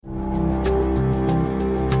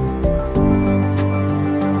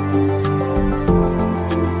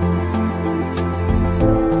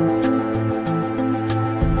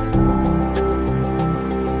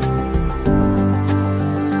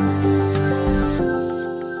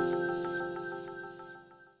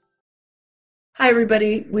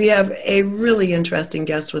everybody. We have a really interesting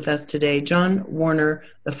guest with us today, John Warner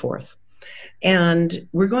IV. And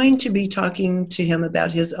we're going to be talking to him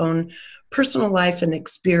about his own personal life and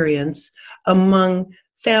experience among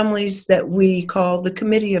families that we call the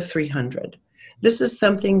Committee of 300. This is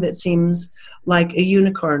something that seems like a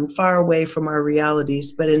unicorn far away from our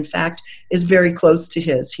realities, but in fact is very close to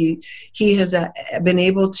his. He has been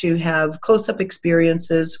able to have close-up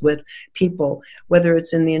experiences with people, whether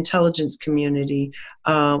it's in the intelligence community,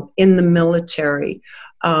 in the military,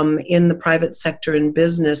 in the private sector and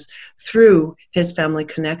business, through his family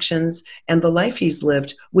connections and the life he's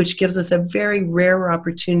lived, which gives us a very rare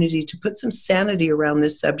opportunity to put some sanity around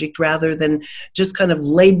this subject rather than just kind of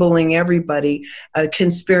labeling everybody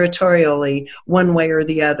conspiratorially one way or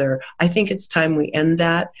the other. I think it's time we end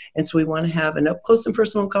that, and so we want to have an up-close and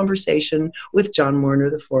personal conversation with John Warner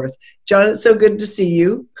IV. John, it's so good to see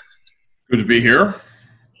you. Good to be here.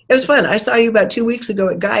 It was fun. I saw you about 2 weeks ago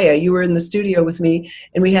at Gaia. You were in the studio with me,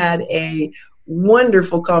 and we had a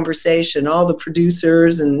wonderful conversation. All the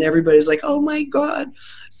producers and everybody was like, oh my God.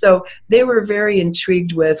 So they were very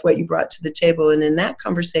intrigued with what you brought to the table. And in that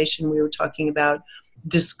conversation, we were talking about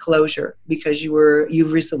disclosure, because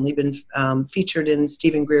you've recently been featured in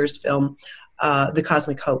Stephen Greer's film, The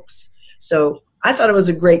Cosmic Hoax. So I thought it was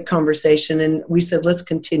a great conversation, and we said, let's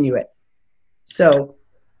continue it. So,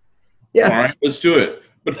 yeah. All right, let's do it.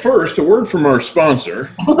 But first, a word from our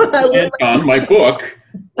sponsor. Anton, my book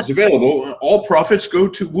is available. All profits go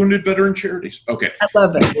to wounded veteran charities. Okay. I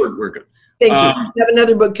love it. We're good. Thank you. We have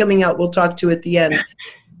another book coming out we'll talk to at the end.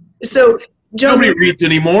 So, John, nobody reads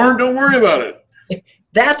anymore. Don't worry about it.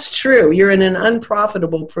 That's true. You're in an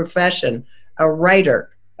unprofitable profession, a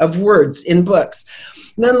writer of words in books.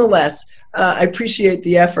 Nonetheless, I appreciate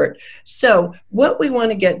the effort. So what we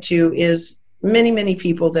want to get to is many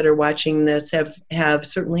people that are watching this have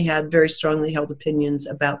certainly had very strongly held opinions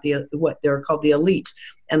about what they're called the elite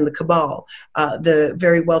and the cabal, the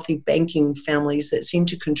very wealthy banking families that seem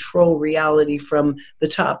to control reality from the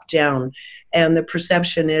top down. And the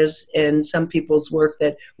perception is in some people's work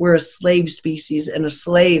that we're a slave species and a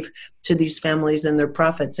slave to these families and their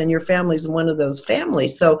profits. And your family's one of those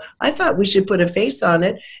families. So I thought we should put a face on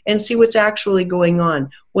it and see what's actually going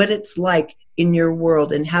on, what it's like in your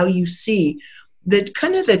world, and how you see the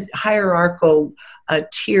kind of the hierarchical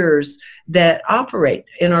tiers that operate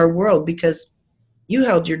in our world, because you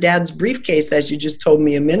held your dad's briefcase, as you just told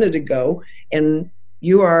me a minute ago, and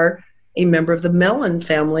you are a member of the Mellon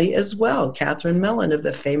family as well, Catherine Mellon of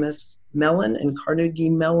the famous Mellon and Carnegie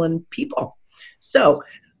Mellon people. So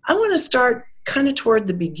I want to start kind of toward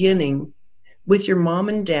the beginning with your mom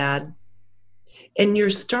and dad, and you're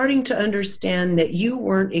starting to understand that you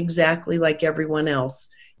weren't exactly like everyone else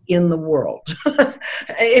in the world.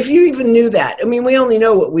 If you even knew that. I mean, we only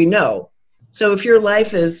know what we know. So if your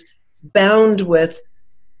life is bound with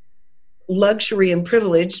luxury and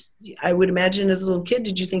privilege, I would imagine as a little kid,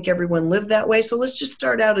 did you think everyone lived that way? So let's just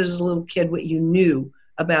start out as a little kid, what you knew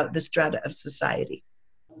about the strata of society.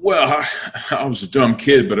 Well, I was a dumb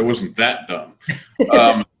kid, but I wasn't that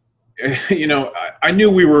dumb. I knew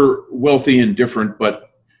we were wealthy and different, but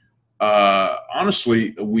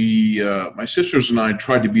honestly, my sisters and I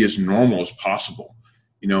tried to be as normal as possible.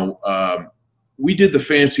 We did the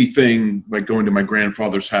fancy thing by going to my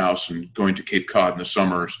grandfather's house and going to Cape Cod in the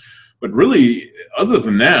summers. But really, other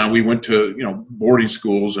than that, we went to, boarding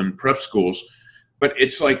schools and prep schools. But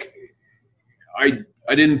it's like, I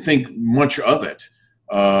didn't think much of it.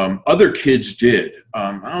 Other kids did.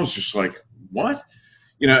 I was just like, what?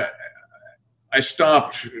 I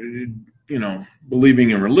stopped, believing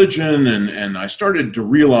in religion. And I started to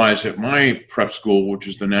realize at my prep school, which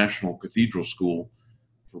is the National Cathedral School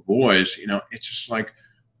for boys, it's just like,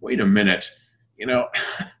 wait a minute,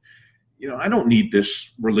 I don't need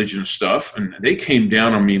this religion stuff. And they came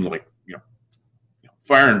down on me like,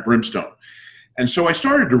 fire and brimstone. And so I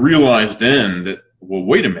started to realize then that, well,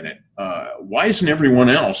 wait a minute, why isn't everyone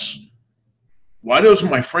else, why doesn't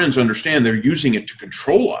my friends understand they're using it to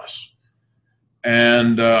control us?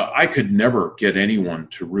 And I could never get anyone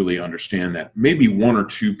to really understand that. Maybe one or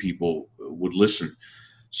two people would listen.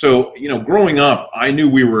 So, growing up, I knew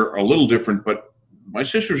we were a little different, but my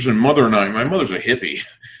sisters and mother and I, my mother's a hippie,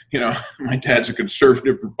 my dad's a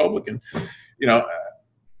conservative Republican, World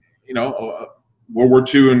War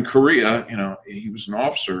II in Korea, he was an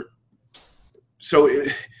officer. So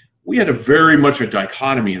we had very much a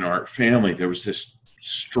dichotomy in our family. There was this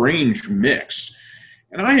strange mix,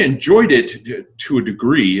 and I enjoyed it to a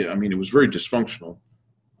degree. I mean, it was very dysfunctional.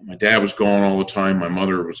 My dad was gone all the time. My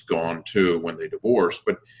mother was gone too when they divorced.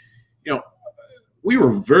 But, we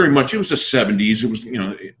were very much, it was the 70s. It was,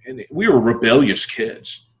 and we were rebellious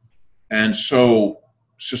kids. And so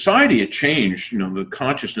society had changed, the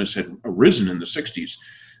consciousness had arisen in the 60s.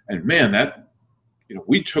 And man,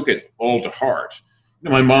 we took it all to heart.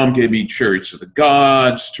 My mom gave me Chariots of the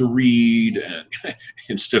Gods to read and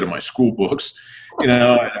instead of my school books.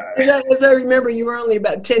 As I remember, you were only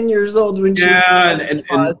about 10 years old when she and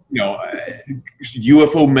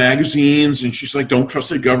UFO magazines, and she's like, "Don't trust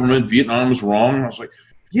the government. Vietnam was wrong." And I was like,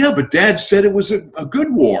 "Yeah, but Dad said it was a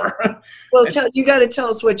good war." Well, you got to tell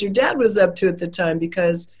us what your dad was up to at the time,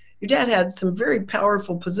 because your dad had some very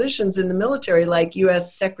powerful positions in the military, like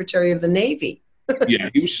U.S. Secretary of the Navy. Yeah,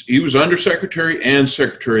 he was Undersecretary and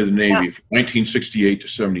Secretary of the Navy from 1968 to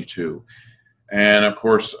 72, and of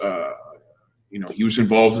course. He was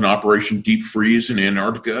involved in Operation Deep Freeze in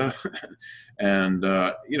Antarctica. And,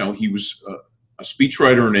 he was a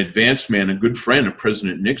speechwriter and advance man, a good friend of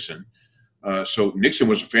President Nixon. So Nixon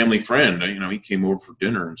was a family friend. He came over for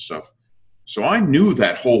dinner and stuff. So I knew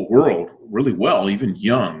that whole world really well, even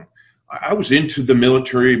young. I was into the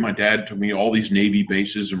military. My dad took me to all these Navy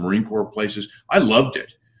bases and Marine Corps places. I loved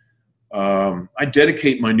it. I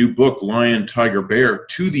dedicate my new book, Lion, Tiger, Bear,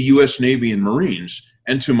 to the U.S. Navy and Marines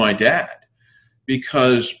and to my dad.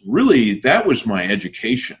 Because really, that was my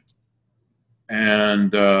education.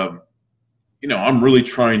 And, I'm really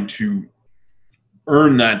trying to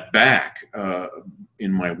earn that back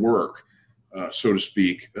in my work, so to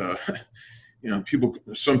speak.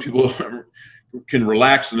 Some people can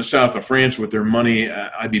relax in the south of France with their money.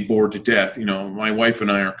 I'd be bored to death. My wife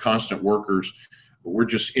and I are constant workers. But we're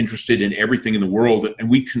just interested in everything in the world. And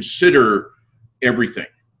we consider everything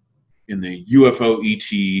in the UFO,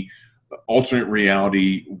 ET, alternate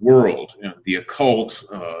reality world, the occult,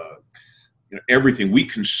 everything. We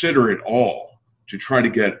consider it all to try to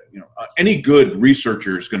get, any good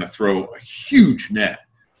researcher is going to throw a huge net.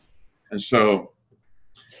 And so,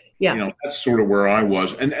 that's sort of where I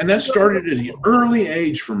was. And that started at an early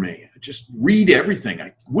age for me. I just read everything.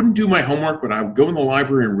 I wouldn't do my homework, but I would go in the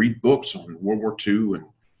library and read books on World War II and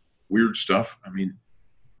weird stuff.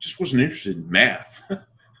 Just wasn't interested in math.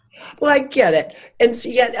 Well, I get it. And so,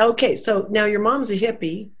 okay, so now your mom's a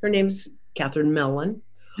hippie. Her name's Catherine Mellon,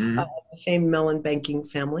 the famed Mellon banking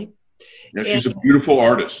family. Yeah, she's a beautiful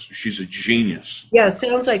artist. She's a genius. Yeah,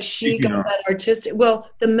 sounds like she got that artistic. Well,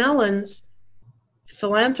 the Mellons'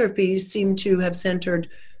 philanthropy seemed to have centered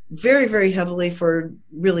very, very heavily for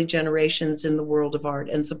really generations in the world of art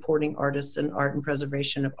and supporting artists and art and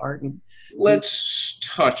preservation of art. Let's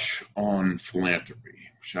touch on philanthropy,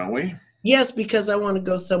 shall we? Yes, because I want to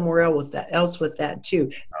go somewhere else with that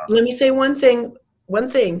too. Let me say one thing.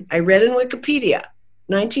 I read in Wikipedia,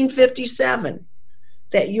 1957,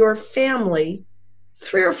 that your family,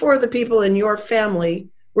 3 or 4 of the people in your family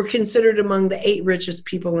were considered among the 8 richest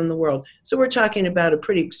people in the world. So we're talking about a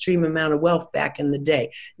pretty extreme amount of wealth back in the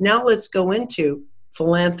day. Now let's go into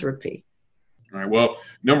philanthropy. All right. Well,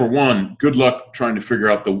 number one, good luck trying to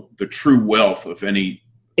figure out the true wealth of any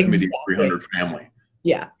Committee 300 family.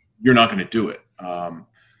 Yeah. You're not going to do it.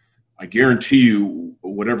 I guarantee you,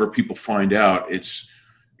 whatever people find out, it's,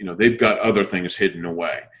 they've got other things hidden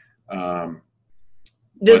away.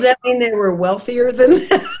 Does that mean they were wealthier than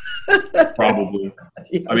that? Probably.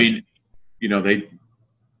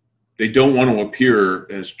 They don't want to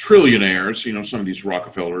appear as trillionaires, some of these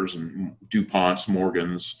Rockefellers and DuPonts,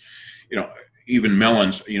 Morgans, even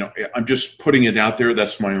Mellons, I'm just putting it out there.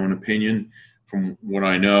 That's my own opinion. From what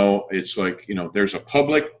I know, it's like, there's a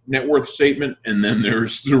public net worth statement and then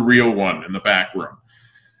there's the real one in the back room.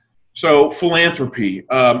 So philanthropy,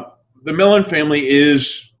 the Mellon family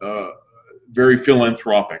is very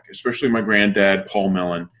philanthropic, especially my granddad, Paul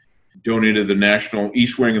Mellon, donated the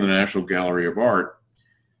East Wing of the National Gallery of Art.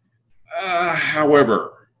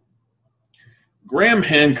 However, Graham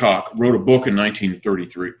Hancock wrote a book in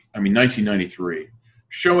 1993,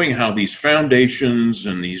 showing how these foundations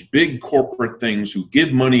and these big corporate things who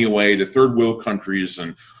give money away to third world countries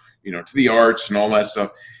and, to the arts and all that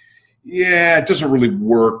stuff, it doesn't really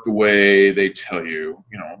work the way they tell you.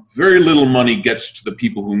 Very little money gets to the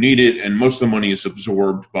people who need it, and most of the money is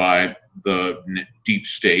absorbed by the deep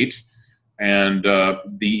state and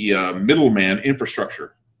the middleman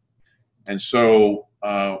infrastructure. And so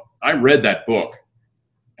I read that book,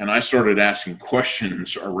 and I started asking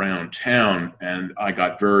questions around town, and I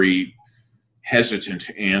got very hesitant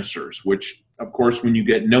answers, which, of course, when you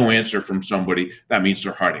get no answer from somebody, that means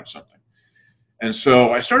they're hiding something. And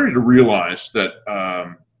so I started to realize that,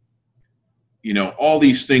 all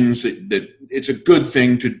these things that it's a good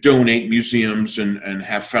thing to donate museums and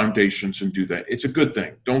have foundations and do that. It's a good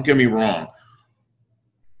thing. Don't get me wrong.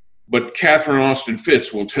 But Catherine Austin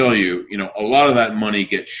Fitts will tell you, a lot of that money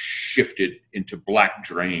gets shifted into black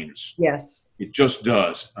drains. Yes. It just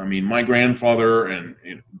does. I mean, my grandfather and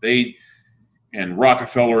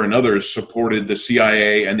Rockefeller and others supported the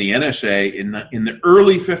CIA and the NSA in the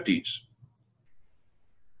early 50s,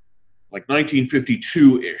 like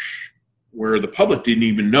 1952-ish, where the public didn't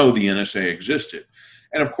even know the NSA existed.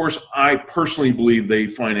 And of course, I personally believe they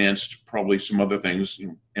financed probably some other things,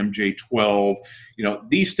 MJ-12,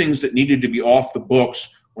 these things that needed to be off the books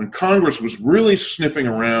when Congress was really sniffing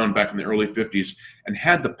around back in the early 50s and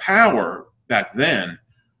had the power back then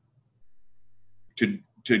to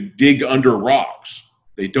dig under rocks.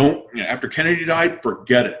 They don't, after Kennedy died,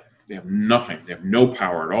 forget it. They have nothing. They have no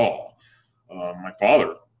power at all. My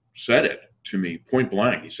father said it to me point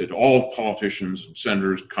blank. He said, all politicians and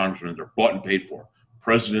senators, congressmen are bought and paid for.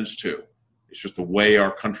 Presidents too. It's just the way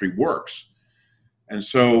our country works. And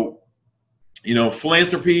so,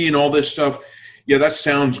 philanthropy and all this stuff, yeah, that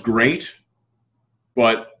sounds great,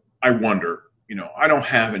 but I wonder, I don't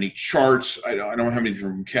have any charts. I don't have anything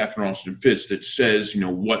from Catherine Austin Fitts that says,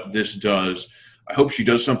 what this does. I hope she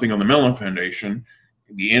does something on the Mellon Foundation,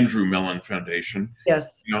 the Andrew Mellon Foundation.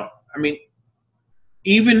 Yes.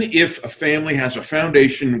 Even if a family has a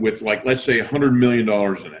foundation with, like, let's say $100 million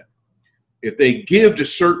in it, if they give to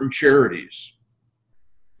certain charities,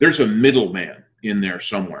 there's a middleman in there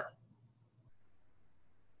somewhere.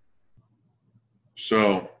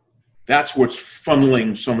 So that's what's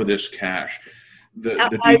funneling some of this cash.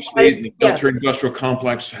 The deep state and the military-industrial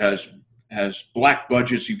complex has black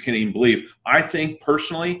budgets you can't even believe. I think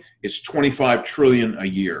personally, it's $25 trillion a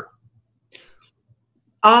year.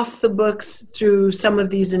 Off the books through some of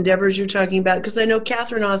these endeavors you're talking about, because I know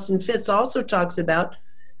Catherine Austin Fitts also talks about,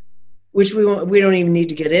 which we don't even need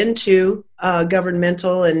to get into,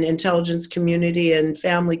 governmental and intelligence community and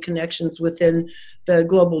family connections within the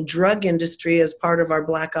global drug industry as part of our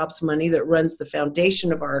black ops money that runs the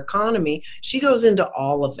foundation of our economy. She goes into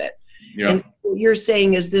all of it. Yeah. And what you're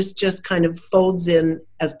saying is this just kind of folds in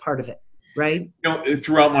as part of it, right?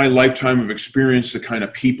 Throughout my lifetime of experience, the kind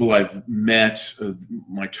of people I've met,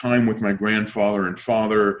 my time with my grandfather and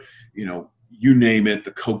father, you name it,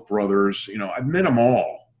 the Koch brothers, I've met them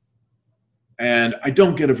all. And I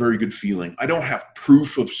don't get a very good feeling. I don't have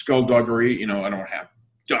proof of skullduggery. I don't have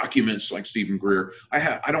documents like Stephen Greer.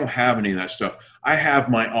 I don't have any of that stuff. I have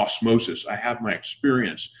my osmosis. I have my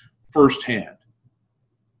experience firsthand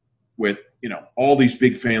with, all these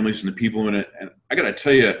big families and the people in it. And I got to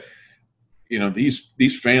tell you,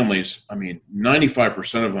 these families,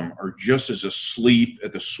 95% of them are just as asleep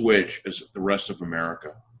at the switch as the rest of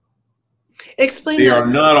America. Explain they that. Are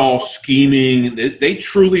not all scheming. They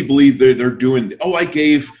truly believe they're doing, I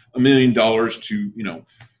gave $1 million to,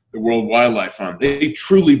 the World Wildlife Fund. They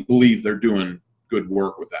truly believe they're doing good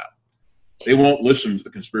work with that. They won't listen to the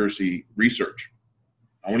conspiracy research.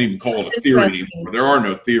 I won't even call it a theory anymore. There are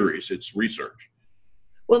no theories. It's research.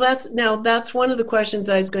 Well, that's one of the questions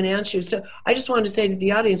I was going to answer you. So I just wanted to say to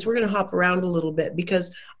the audience, we're going to hop around a little bit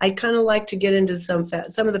because I kind of like to get into some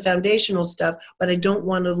of the foundational stuff, but I don't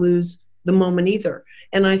want to lose the moment either.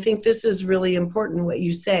 And I think this is really important what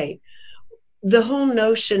you say. The whole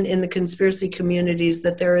notion in the conspiracy communities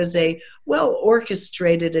that there is a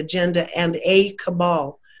well-orchestrated agenda and a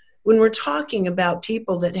cabal. When we're talking about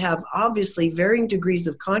people that have obviously varying degrees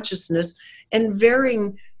of consciousness and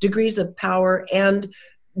varying degrees of power and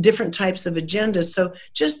different types of agendas. So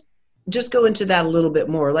just go into that a little bit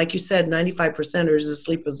more. Like you said, 95% are as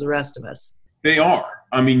asleep as the rest of us. They are.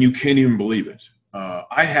 You can't even believe it.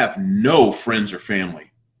 I have no friends or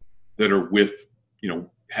family that are with,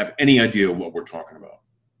 have any idea what we're talking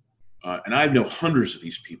about. And I know hundreds of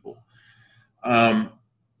these people.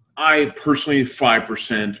 I personally,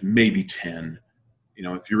 5%, maybe 10,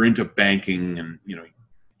 if you're into banking and,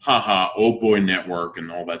 old boy network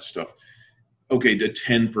and all that stuff, okay, to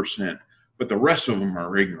 10%, but the rest of them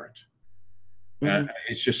are ignorant. Mm-hmm.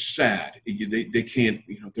 It's just sad. They can't,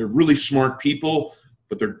 they're really smart people,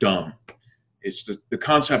 but they're dumb. It's the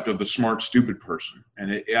concept of the smart, stupid person.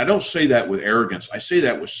 And I don't say that with arrogance. I say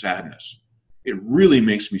that with sadness. It really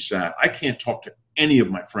makes me sad. I can't talk to any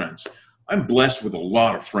of my friends. I'm blessed with a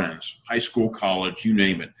lot of friends, high school, college, you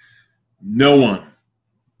name it. No one,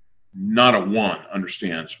 not a one,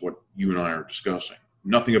 understands what you and I are discussing.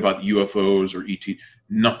 Nothing about UFOs or ET,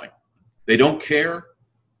 nothing. They don't care,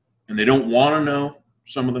 and they don't want to know.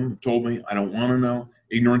 Some of them have told me, I don't want to know.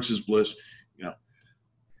 Ignorance is bliss.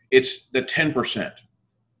 It's the 10%.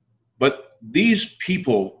 But these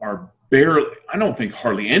people are barely, I don't think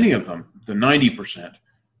hardly any of them, the 90%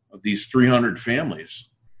 of these 300 families,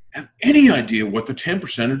 have any idea what the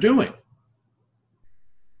 10% are doing.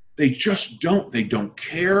 They just don't. They don't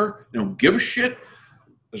care. They don't give a shit.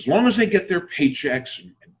 As long as they get their paychecks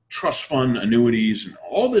and trust fund annuities and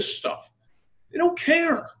all this stuff, they don't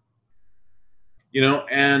care.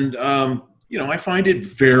 And I find it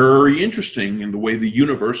very interesting in the way the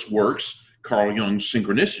universe works, Carl Jung's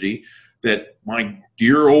synchronicity, that my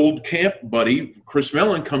dear old camp buddy, Chris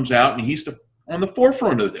Mellon, comes out and he's on the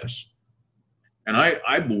forefront of this. And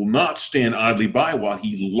I will not stand idly by while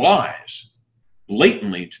he lies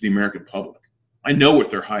blatantly to the American public. I know what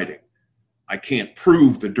they're hiding. I can't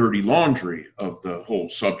prove the dirty laundry of the whole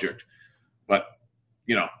subject, but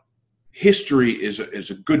history is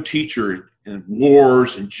a good teacher in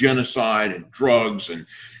wars and genocide and drugs and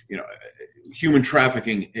human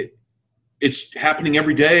trafficking. It's happening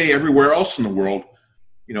every day, everywhere else in the world.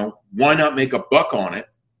 Why not make a buck on it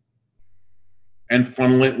and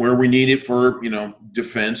funnel it where we need it for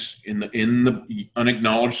defense in the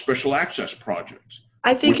unacknowledged special access projects?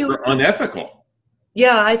 I think which are unethical.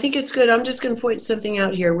 Yeah, I think it's good. I'm just going to point something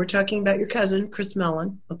out here. We're talking about your cousin, Chris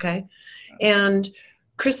Mellon, okay? And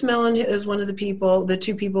Chris Mellon is one of the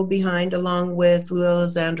two people behind, along with Lou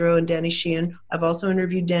Alessandro and Danny Sheehan. I've also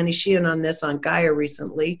interviewed Danny Sheehan on this on Gaia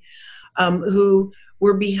recently, who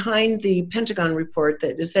were behind the Pentagon report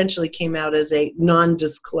that essentially came out as a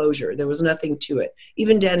non-disclosure. There was nothing to it.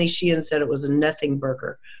 Even Danny Sheehan said it was a nothing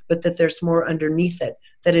burger, but that there's more underneath it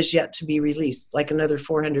that is yet to be released, like another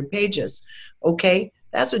 400 pages. Okay,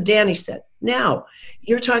 that's what Danny said. Now,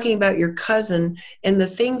 you're talking about your cousin, and the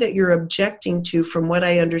thing that you're objecting to, from what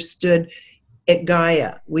I understood at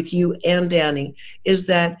Gaia with you and Danny, is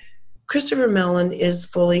that Christopher Mellon is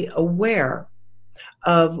fully aware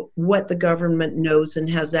of what the government knows and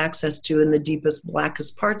has access to in the deepest,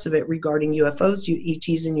 blackest parts of it regarding UFOs,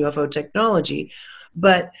 ETs, and UFO technology,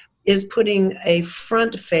 but is putting a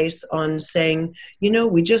front face on saying,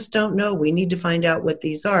 we just don't know. We need to find out what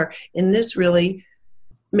these are. And this really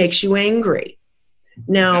makes you angry.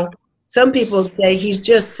 Now, some people say he's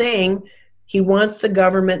just saying he wants the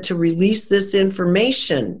government to release this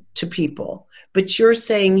information to people, but you're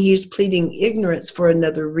saying he's pleading ignorance for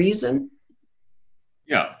another reason?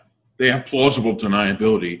 Yeah, they have plausible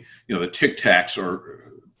deniability. The Tic Tacs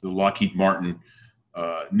are the Lockheed Martin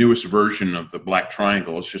newest version of the Black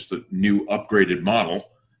Triangle. It's just a new upgraded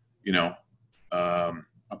model.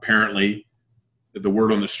 Apparently the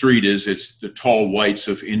word on the street is it's the tall whites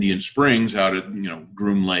of Indian Springs out at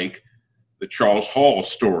Groom Lake, the Charles Hall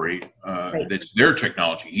story. Right. That's their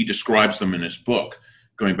technology. He describes them in his book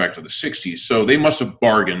going back to the 60s. So they must have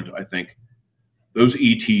bargained, I think. Those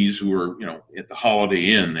ETs who were, at the Holiday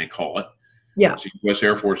Inn, they call it. Yeah. It's a U.S.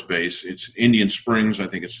 Air Force Base. It's Indian Springs. I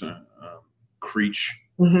think it's Creech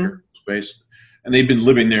Air Force Base. And they've been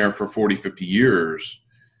living there for 40, 50 years.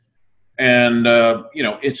 And,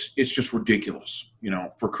 it's just ridiculous,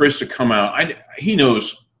 for Chris to come out. He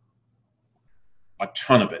knows a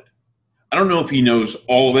ton of it. I don't know if he knows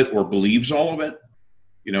all of it or believes all of it.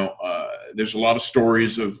 There's a lot of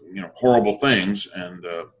stories of, horrible things and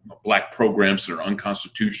black programs that are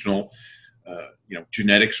unconstitutional,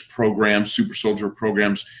 genetics programs, super soldier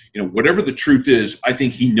programs, whatever the truth is, I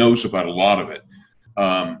think he knows about a lot of it.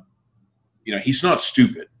 He's not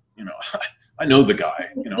stupid. I know the guy,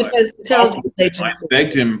 I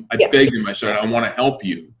begged him, I said, I want to help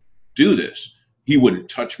you do this. He wouldn't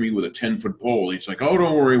touch me with a 10-foot pole. He's like, oh,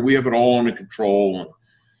 don't worry. We have it all under control. And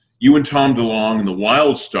you and Tom DeLonge and the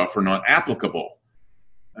wild stuff are not applicable.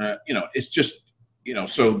 It's just,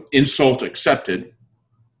 so insult accepted,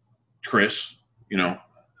 Chris,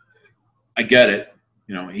 I get it.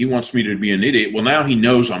 He wants me to be an idiot. Well, now he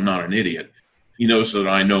knows I'm not an idiot. He knows that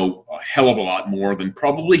I know a hell of a lot more than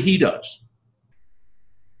probably he does.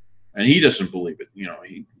 And he doesn't believe it.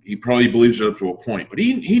 He probably believes it up to a point, but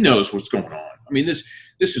he knows what's going on. I mean, this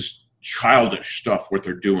is childish stuff, what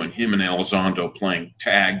they're doing. Him and Elizondo playing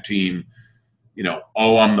tag team,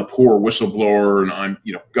 I'm the poor whistleblower and I'm,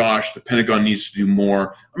 gosh, the Pentagon needs to do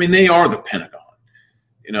more. I mean, they are the Pentagon.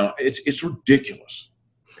 It's ridiculous.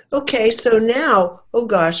 Okay, so now, oh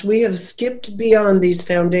gosh, we have skipped beyond these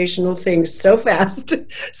foundational things so fast.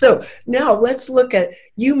 So now let's look at,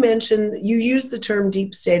 you used the term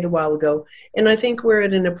deep state a while ago, and I think we're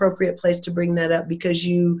at an appropriate place to bring that up because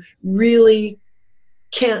you really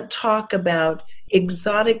can't talk about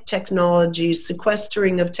exotic technologies,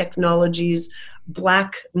 sequestering of technologies,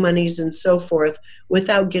 black monies, and so forth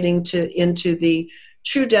without getting into the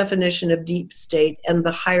true definition of deep state and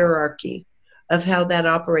the hierarchy of how that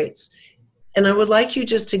operates. And I would like you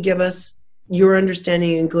just to give us your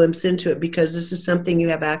understanding and glimpse into it, because this is something you've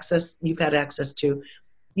had access to.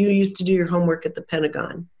 You used to do your homework at the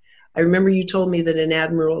Pentagon. I remember you told me that an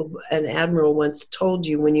admiral once told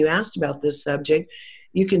you when you asked about this subject,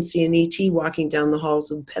 you can see an ET walking down the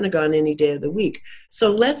halls of the Pentagon any day of the week.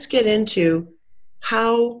 So let's get into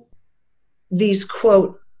how these,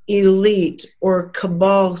 quote, elite or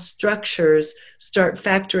cabal structures start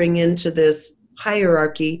factoring into this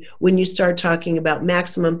hierarchy when you start talking about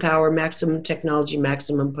maximum power, maximum technology,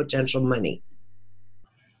 maximum potential money.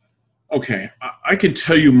 Okay, I can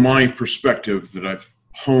tell you my perspective that I've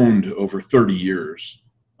honed over 30 years.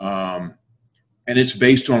 And it's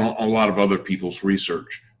based on a lot of other people's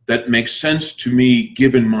research that makes sense to me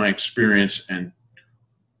given my experience. And,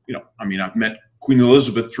 I've met Queen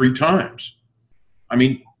Elizabeth 3 times.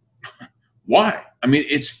 Why?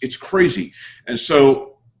 It's crazy. And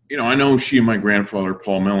so, I know she and my grandfather,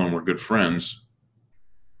 Paul Mellon, were good friends.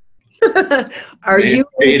 They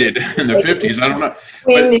dated in the 50s. I don't know.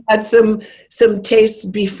 Queen had some tastes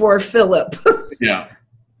before Philip. Yeah,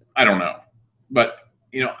 I don't know. But,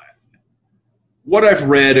 what I've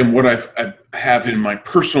read and what I have in my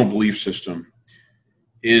personal belief system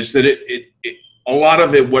is that a lot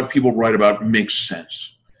of it, what people write about, makes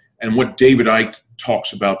sense. And what David Icke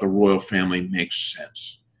talks about the royal family makes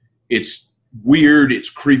sense. It's weird, it's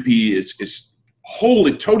creepy, it's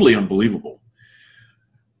wholly, totally unbelievable.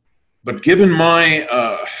 But given my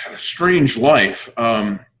strange life,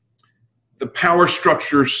 the power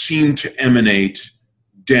structures seem to emanate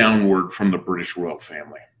downward from the British royal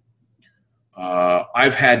family.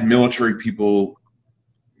 I've had military people,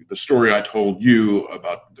 the story I told you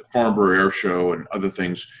about the Farnborough Air Show and other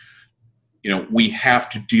things, we have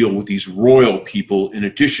to deal with these royal people in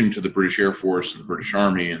addition to the British Air Force and the British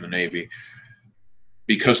Army and the Navy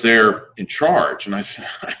because they're in charge. And I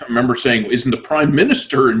remember saying, isn't the Prime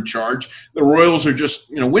Minister in charge? The royals are just,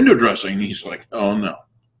 window dressing. And he's like, oh, no,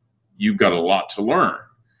 you've got a lot to learn.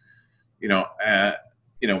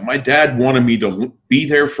 My dad wanted me to be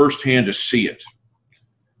there firsthand to see it.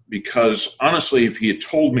 Because honestly, if he had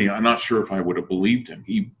told me, I'm not sure if I would have believed him.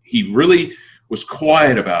 He really was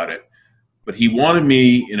quiet about it. But he wanted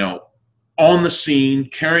me, on the scene,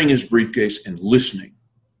 carrying his briefcase and listening.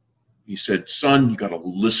 He said, son, you got to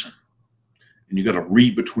listen. And you got to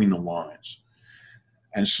read between the lines.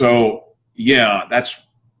 And so, yeah, that's,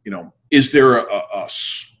 is there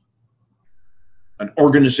an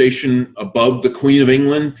organization above the Queen of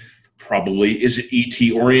England? Probably. Is it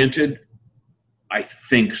ET oriented? I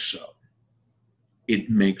think so. It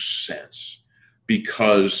makes sense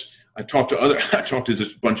because I talked to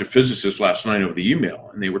this bunch of physicists last night over the email,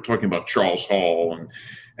 and they were talking about Charles Hall,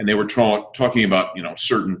 and they were talking about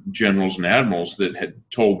certain generals and admirals that had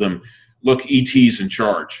told them, "Look, ET's in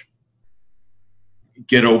charge.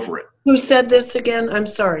 Get over it." Who said this again? I'm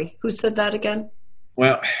sorry. Who said that again?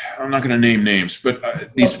 Well, I'm not going to name names, but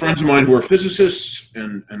these friends of mine who are physicists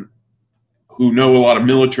and who know a lot of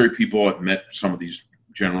military people have met some of these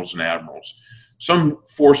generals and admirals. Some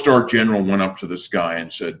 4-star general went up to this guy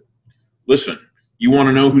and said, listen, you want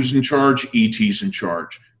to know who's in charge? ET's in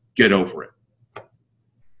charge. Get over it.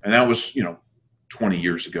 And that was, 20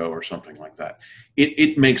 years ago or something like that.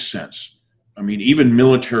 It makes sense. Even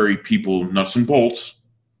military people, nuts and bolts,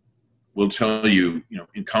 will tell you,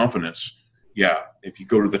 in confidence, yeah, if you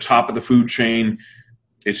go to the top of the food chain,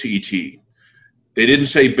 it's ET. They didn't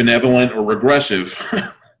say benevolent or regressive,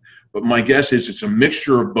 but my guess is it's a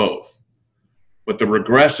mixture of both. But the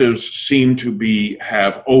regressives seem to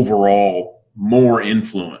have overall more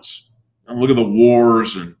influence. And look at the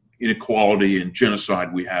wars and inequality and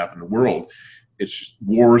genocide we have in the world. It's just,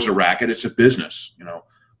 war is a racket. It's a business.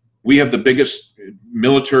 We have the biggest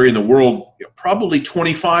military in the world, probably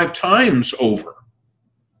 25 times over.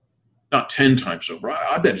 Not 10 times over.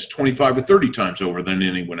 I bet it's 25 or 30 times over than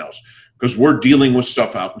anyone else because we're dealing with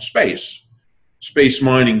stuff out in space. Space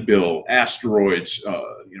mining bill, asteroids,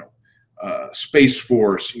 Space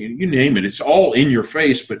Force, you name it. It's all in your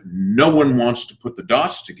face, but no one wants to put the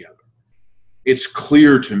dots together. It's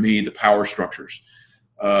clear to me, the power structures.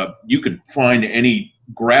 You could find any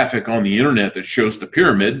graphic on the internet that shows the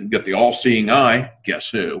pyramid. You've got the all-seeing eye, guess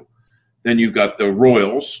who? Then you've got the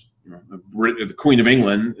royals, the Queen of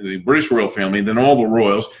England, the British royal family, then all the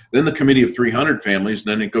royals, then the Committee of 300 families,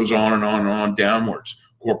 then it goes on and on and on downwards.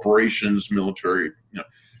 Corporations, military,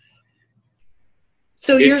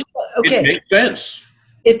 So you're okay. It makes sense.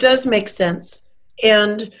 It does make sense.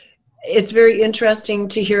 And it's very interesting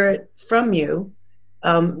to hear it from you.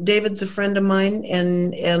 David's a friend of mine,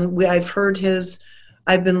 and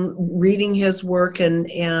I've been reading his work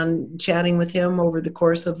and chatting with him over the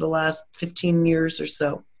course of the last 15 years or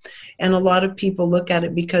so. And a lot of people look at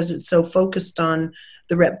it because it's so focused on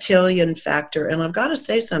the reptilian factor. And I've got to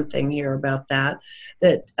say something here about that.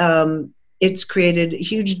 that it's created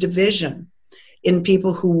huge division in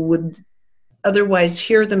people who would otherwise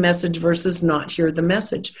hear the message versus not hear the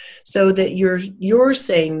message. So that you're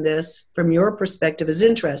saying this from your perspective is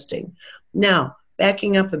interesting. Now,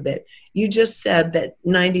 backing up a bit, you just said that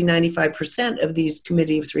 95% of these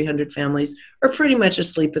Committee of 300 families are pretty much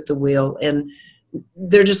asleep at the wheel, and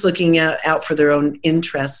they're just looking out for their own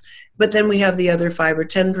interests. But then we have the other 5 or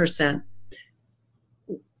 10%.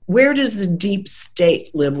 Where does the deep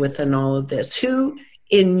state live within all of this? Who,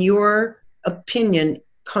 in your opinion,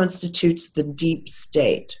 constitutes the deep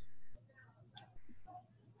state?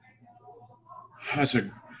 That's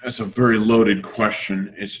a very loaded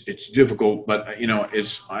question. It's difficult, but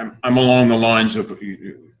I'm along the lines of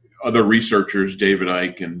other researchers, David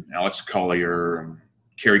Icke and Alex Collier and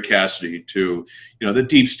Kerry Cassidy too. The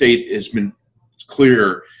deep state has been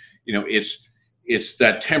clear. It's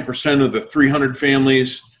that 10% of the 300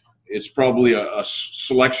 families. It's probably a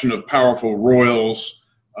selection of powerful royals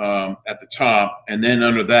at the top, and then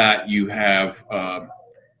under that you have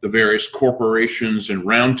the various corporations and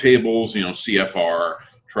roundtables. CFR,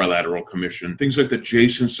 Trilateral Commission, things like the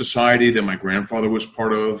Jason Society that my grandfather was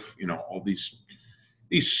part of. All these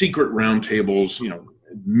secret roundtables.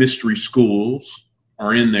 Mystery schools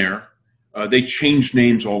are in there. They change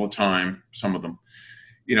names all the time. Some of them.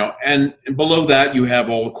 And below that you have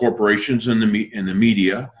all the corporations and the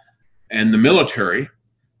media and the military,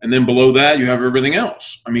 and then below that you have everything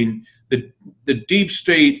else. I mean, the deep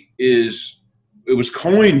state it was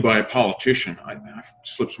coined by a politician. I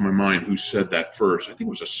slips my mind who said that first. I think it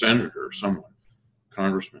was a senator or someone,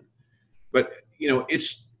 congressman. But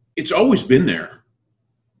it's always been there.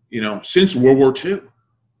 Since World War II.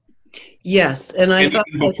 Yes, and thought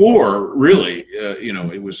before, really,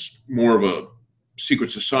 it was more of a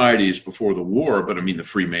secret societies before the war. But I mean, the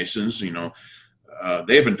Freemasons,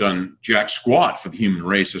 they haven't done jack squat for the human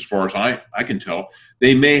race as far as I can tell.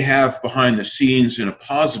 They may have behind the scenes in a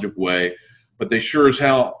positive way, but they sure as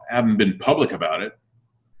hell haven't been public about it.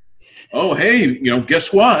 Oh, hey,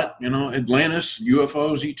 guess what? Atlantis,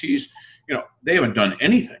 UFOs, ETs, they haven't done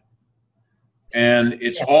anything. And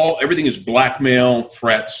everything is blackmail,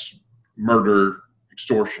 threats, murder,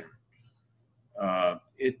 extortion.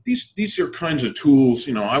 These are kinds of tools,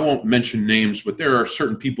 I won't mention names, but there are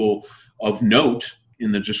certain people of note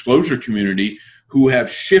in the disclosure community who have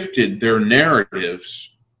shifted their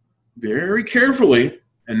narratives very carefully,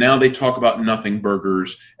 and now they talk about nothing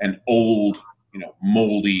burgers and old,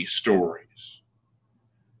 moldy stories.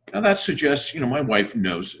 Now that suggests, my wife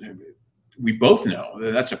knows, we both know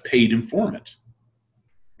that that's a paid informant.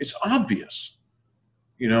 It's obvious,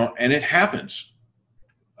 and it happens.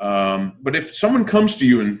 But if someone comes to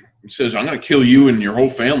you and says, I'm going to kill you and your whole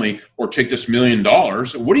family or take this $1 million,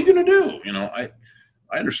 what are you going to do?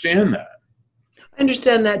 I understand that. I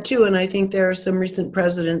understand that too. And I think there are some recent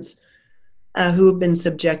presidents who have been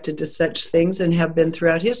subjected to such things and have been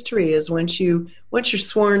throughout history. Is once you're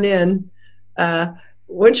sworn in,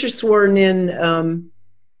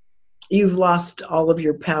 you've lost all of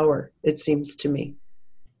your power, it seems to me.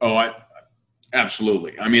 Oh,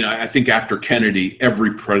 absolutely. I mean, I think after Kennedy,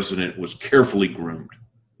 every president was carefully groomed.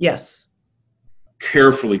 Yes.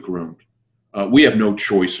 Carefully groomed. We have no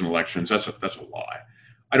choice in elections. That's a lie.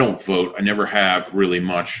 I don't vote. I never have really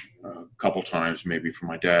much, a couple times maybe for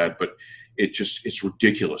my dad, but it's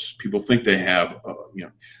ridiculous. People think they have,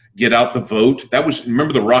 get out the vote.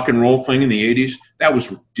 Remember the rock and roll thing in the 80s? That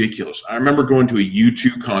was ridiculous. I remember going to a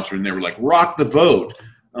U2 concert and they were like, rock the vote.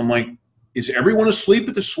 I'm like, is everyone asleep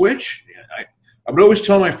at the switch? I would always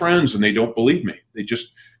tell my friends and they don't believe me.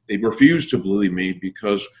 They refuse to believe me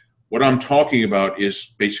because what I'm talking about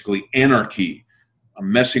is basically anarchy.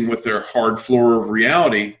 I'm messing with their hard floor of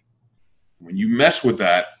reality. When you mess with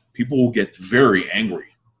that, people will get very angry.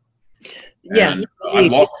 Yes, and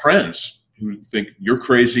I've lost friends who think you're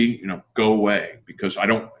crazy, go away because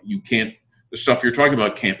the stuff you're talking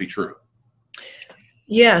about can't be true.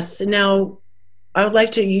 Yes. Now, I would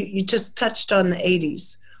like to, you just touched on the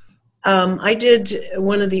 80s. I did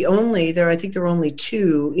one of the I think there were only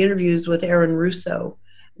 2 interviews with Aaron Russo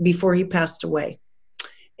before he passed away.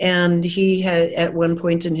 And he had, at one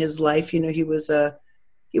point in his life, he was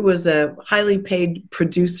a highly paid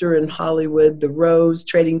producer in Hollywood, the Rose,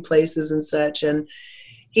 Trading Places and such. And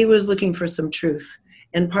he was looking for some truth.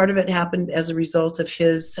 And part of it happened as a result of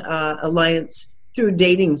his alliance through a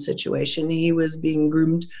dating situation. He was being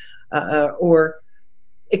groomed or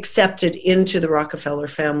accepted into the Rockefeller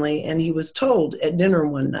family, and he was told at dinner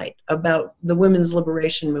one night about the women's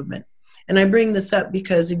liberation movement. And I bring this up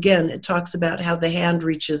because, again, it talks about how the hand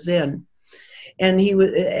reaches in, and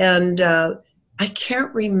I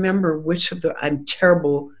can't remember which of the, I'm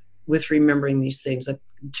terrible with remembering these things, a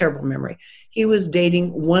terrible memory. He was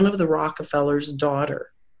dating one of the Rockefellers'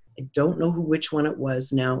 daughter. I don't know which one it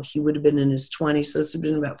was now. He would have been in his 20s, so this had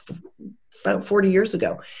been about 40 years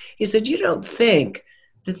ago. He said, you don't think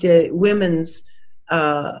that the women's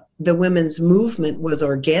movement was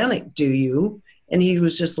organic, do you? And he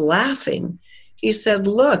was just laughing. He said,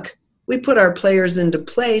 look, we put our players into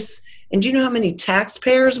place, and do you know how many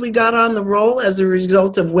taxpayers we got on the roll as a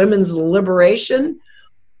result of women's liberation?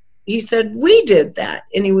 He said, we did that.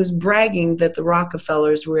 And he was bragging that the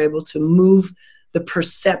Rockefellers were able to move the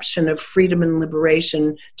perception of freedom and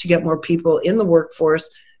liberation to get more people in the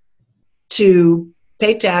workforce, to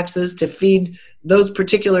pay taxes, to feed those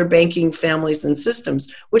particular banking families and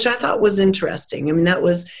systems, which I thought was interesting. I mean,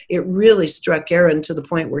 it really struck Aaron to the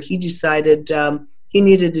point where he decided he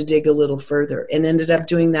needed to dig a little further and ended up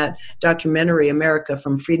doing that documentary, America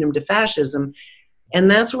from Freedom to Fascism. And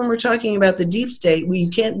that's when we're talking about the deep state. You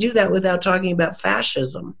can't do that without talking about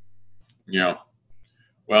fascism. Yeah.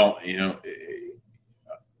 Well,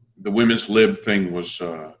 the women's lib thing was,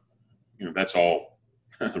 that's all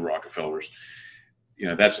the Rockefellers.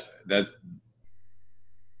 That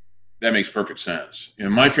makes perfect sense.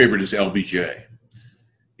 My favorite is LBJ.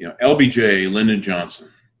 LBJ, Lyndon Johnson.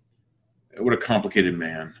 What a complicated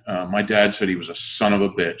man. My dad said he was a son of a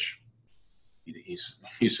bitch.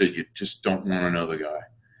 He said you just don't want to know the guy.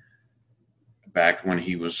 Back when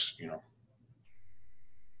he was,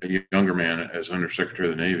 a younger man as Undersecretary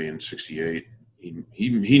of the Navy in '68.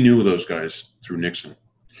 He knew those guys through Nixon.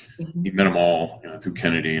 He met them all through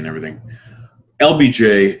Kennedy and everything.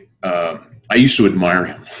 LBJ, I used to admire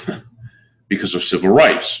him because of civil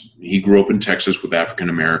rights. He grew up in Texas with African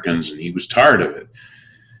Americans, and he was tired of it.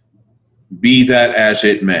 Be that as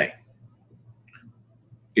it may,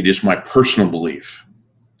 it is my personal belief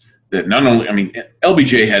that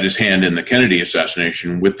LBJ had his hand in the Kennedy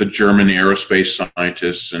assassination with the German aerospace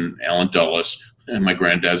scientists and Allen Dulles and my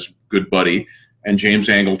granddad's good buddy, and James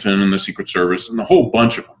Angleton and the Secret Service and the whole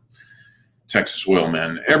bunch of them. Texas oil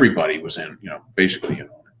men, everybody was in, basically in on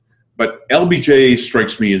it. But LBJ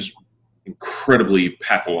strikes me as incredibly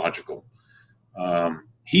pathological.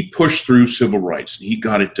 He pushed through civil rights and he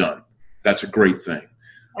got it done. That's a great thing.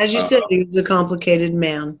 As you said, he was a complicated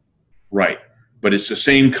man. Right. But it's the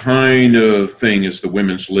same kind of thing as the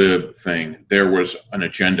women's lib thing. There was an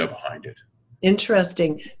agenda behind it.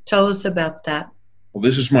 Interesting. Tell us about that. Well,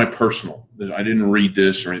 this is my personal. I didn't read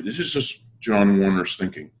this, or this is just John Warner's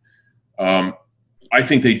thinking. I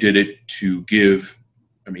think they did it to give,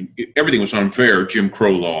 everything was unfair. Jim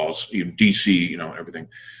Crow laws, DC, everything.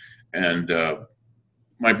 And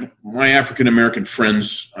my African-American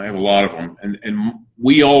friends, I have a lot of them, and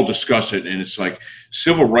we all discuss it, and it's like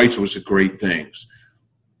civil rights was a great thing.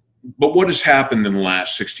 But what has happened in the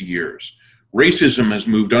last 60 years? Racism has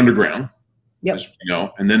moved underground, yep.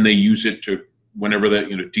 And then they use it to, whenever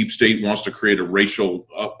the deep state wants to create a racial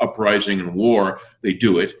uprising and war, they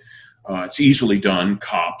do it. It's easily done.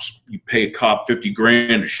 Cops, you pay a cop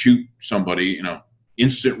 $50,000 to shoot somebody,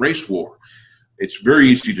 instant race war. It's very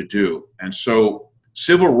easy to do. And so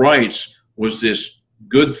civil rights was this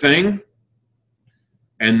good thing.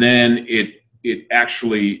 And then it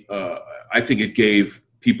actually, I think it gave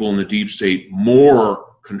people in the deep state more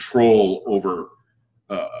control over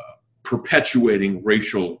perpetuating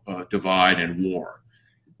racial divide and war.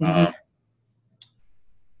 Mm-hmm.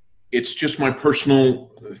 It's just my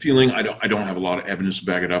personal feeling. I don't have a lot of evidence to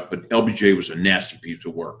back it up, but LBJ was a nasty piece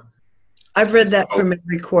of work. I've read that from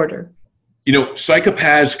every quarter.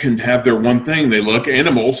 Psychopaths can have their one thing. They love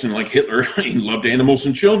animals, and like Hitler, he loved animals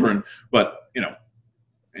and children. But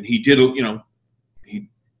and he did. He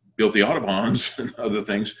built the Autobahns and other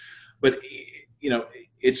things. But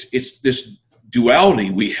it's this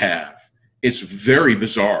duality we have. It's very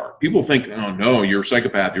bizarre. People think, oh no, you're a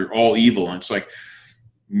psychopath. You're all evil, and it's like,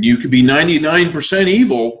 you could be 99%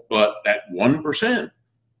 evil, but that 1%,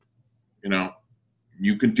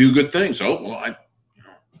 you can do good things. Oh, well,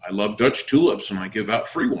 I love Dutch tulips and I give out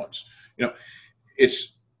free ones.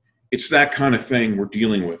 It's that kind of thing we're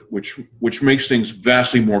dealing with, which makes things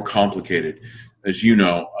vastly more complicated. As you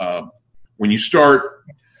know, when you start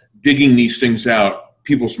digging these things out,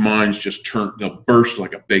 people's minds they'll burst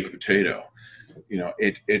like a baked potato.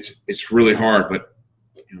 It's really hard, but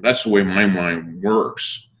that's the way my mind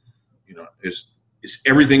works. Is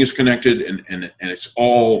everything is connected, and it's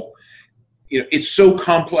all, it's so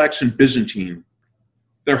complex and Byzantine.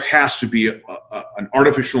 There has to be an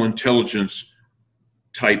artificial intelligence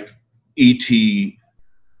type ET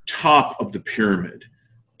top of the pyramid.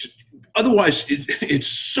 Otherwise, it's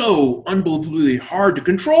so unbelievably hard to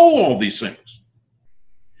control all these things.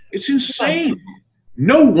 It's insane.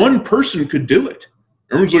 No one person could do it.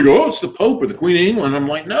 Everyone's like, oh, it's the Pope or the Queen of England. I'm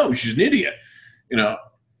like, no, she's an idiot. You know,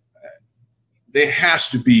 there has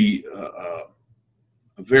to be a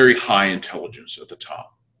very high intelligence at the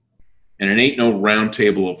top. And it ain't no round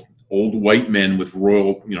table of old white men with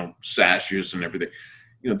royal, sashes and everything.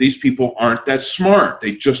 These people aren't that smart.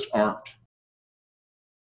 They just aren't.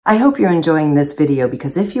 I hope you're enjoying this video,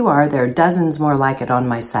 because if you are, there are dozens more like it on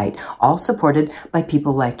my site, all supported by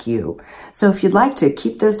people like you. So if you'd like to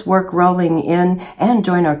keep this work rolling in and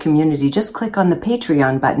join our community, just click on the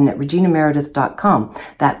Patreon button at reginameredith.com.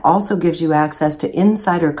 That also gives you access to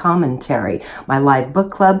insider commentary, my live book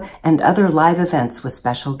club, and other live events with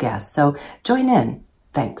special guests. So join in.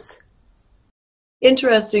 Thanks.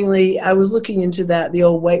 Interestingly, I was looking into the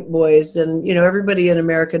old white boys, and everybody in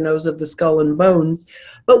America knows of the Skull and Bones.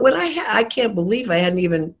 But what I can't believe I hadn't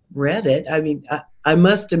even read it. I mean, I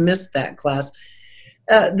must have missed that class.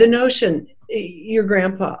 The notion, your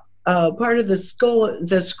grandpa, part of the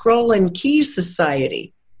Scroll and Key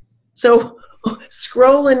Society. So,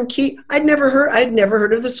 Scroll and Key. I'd never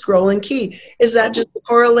heard of the Scroll and Key. Is that just the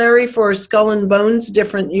corollary for Skull and Bones,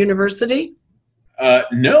 different university?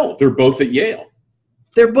 No, they're both at Yale.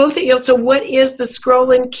 They're both at Yale. So, what is the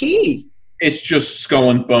Scroll and Key? It's just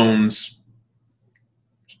Skull and Bones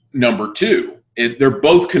number 2. They're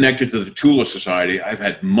both connected to the Tula Society. I've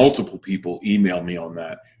had multiple people email me on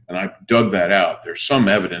that, and I've dug that out. There's some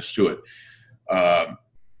evidence to it.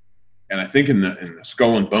 And I think in the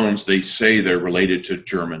Skull and Bones, they say they're related to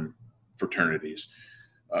German fraternities.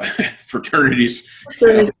 Fraternities,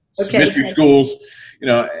 Okay. mystery schools,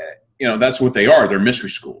 that's what they are. They're mystery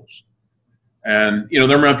schools. And,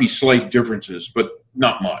 there might be slight differences, but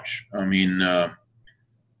not much. I mean,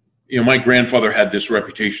 my grandfather had this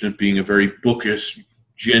reputation of being a very bookish,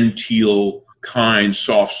 genteel, kind,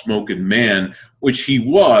 soft-spoken man, which he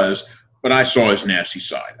was, but I saw his nasty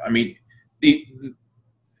side. I mean, the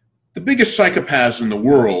biggest psychopaths in the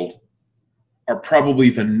world are probably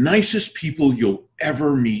the nicest people you'll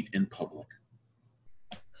ever meet in public.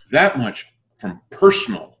 That much from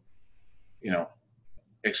personal,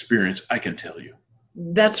 experience, I can tell you.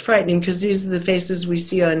 That's frightening, because these are the faces we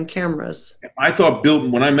see on cameras. I thought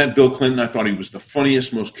when I met Bill Clinton, I thought he was the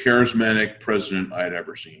funniest, most charismatic president I had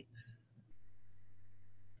ever seen.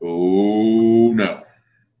 Oh, no.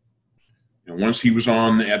 Once he was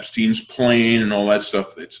on Epstein's plane and all that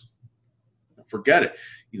stuff, forget it.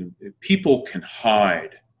 People can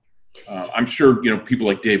hide. I'm sure, people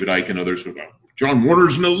like David Icke and others will go, John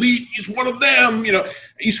Warner's an elite. He's one of them.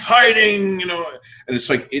 He's hiding. And it's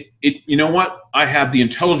like you know what? I have the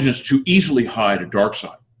intelligence to easily hide a dark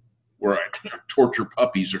side, where I torture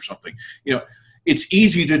puppies or something. It's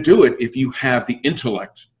easy to do it if you have the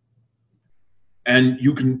intellect, and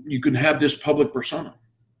you can have this public persona.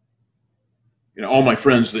 All my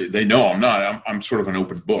friends, they know I'm not. I'm sort of an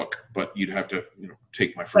open book, but you'd have to,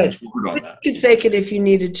 take my friend's word on that. You could fake it if you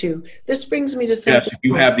needed to. This brings me to something. Yes, if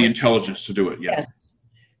you have the intelligence to do it, yes.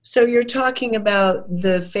 So you're talking about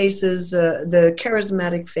the faces, the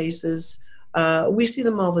charismatic faces. We see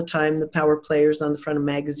them all the time, the power players on the front of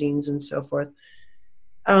magazines and so forth.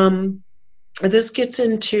 This gets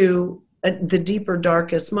into the deeper,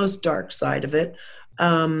 darkest, most dark side of it.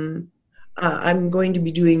 I'm going to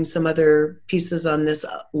be doing some other pieces on this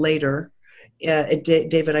later.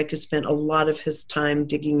 David Icke has spent a lot of his time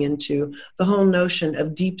digging into the whole notion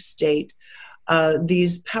of deep state,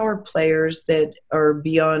 these power players that are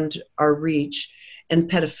beyond our reach, and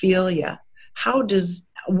pedophilia.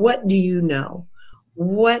 What do you know?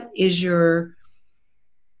 What is your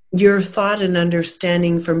thought and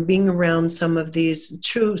understanding from being around some of these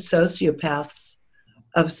true sociopaths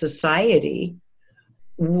of society?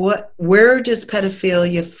 Where does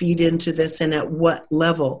pedophilia feed into this, and at what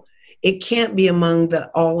level? It can't be among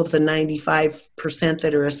all of the 95%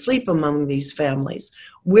 that are asleep among these families.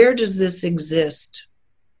 Where does this exist?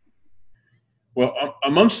 Well,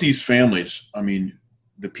 amongst these families, I mean,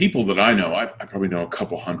 the people that I know, I probably know a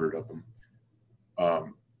couple hundred of them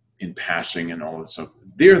in passing and all that stuff.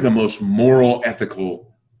 They're the most moral,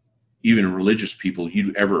 ethical, even religious people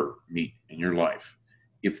you'd ever meet in your life.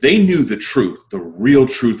 If they knew the truth, the real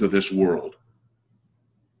truth of this world,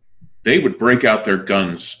 they would break out their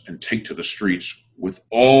guns and take to the streets with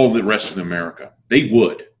all the rest of America. They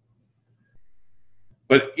would.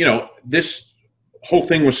 But, this whole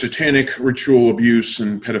thing with satanic ritual abuse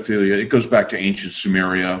and pedophilia, it goes back to ancient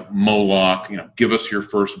Sumeria, Moloch, give us your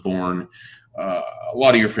firstborn. A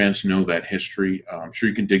lot of your fans know that history. I'm sure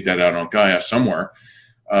you can dig that out on Gaia somewhere.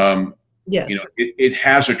 Yes. It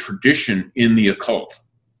has a tradition in the occult.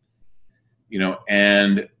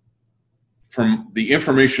 And from the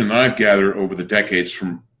information that I've gathered over the decades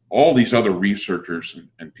from all these other researchers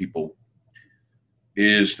and people,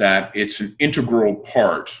 is that it's an integral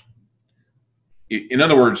part. In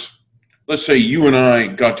other words, let's say you and I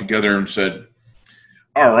got together and said,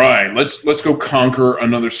 all right, let's go conquer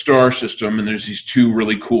another star system, and there's these two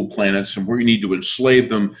really cool planets, and we need to enslave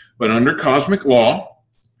them. But under cosmic law,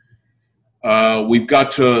 we've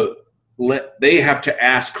got to they have to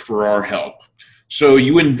ask for our help. So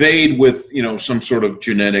you invade with, some sort of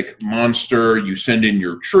genetic monster. You send in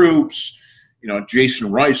your troops.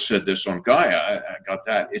 Jason Rice said this on Gaia. I got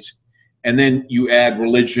that. And then you add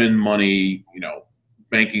religion, money,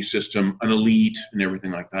 banking system, an elite, and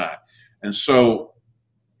everything like that. And so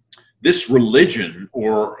this religion,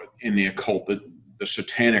 or in the occult, the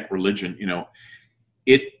satanic religion,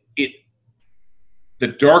 the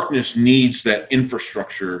darkness needs that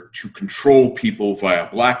infrastructure to control people via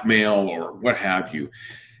blackmail or what have you.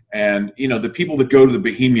 And, the people that go to the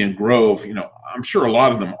Bohemian Grove, I'm sure a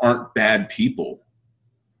lot of them aren't bad people.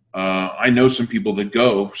 I know some people that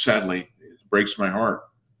go, sadly, it breaks my heart.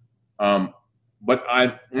 But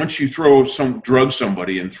once you drug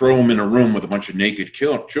somebody and throw them in a room with a bunch of naked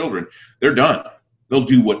children, they're done. They'll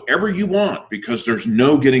do whatever you want because there's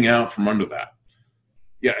no getting out from under that.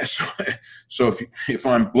 Yeah, so if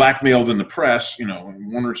I'm blackmailed in the press, and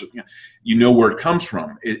Warner's, you know where it comes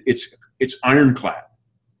from. It's ironclad,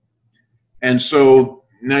 and so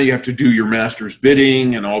now you have to do your master's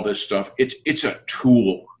bidding and all this stuff. It's a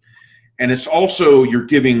tool, and it's also you're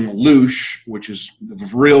giving loosh, which is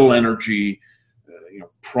vril energy,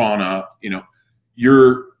 prana.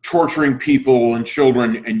 You're torturing people and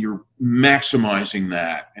children, and you're maximizing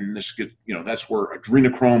that. And that's where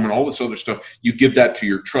adrenochrome and all this other stuff, you give that to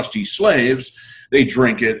your trusty slaves, they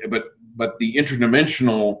drink it, but the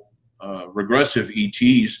interdimensional regressive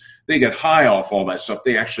ETs, they get high off all that stuff.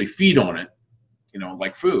 They actually feed on it,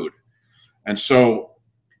 like food. And so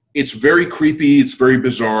it's very creepy, it's very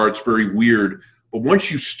bizarre, it's very weird. But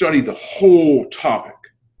once you study the whole topic,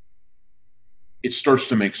 it starts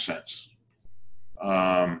to make sense.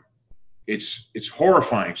 It's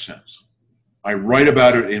horrifying sense. I write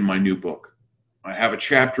about it in my new book. I have a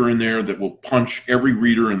chapter in there that will punch every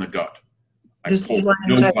reader in the gut. This is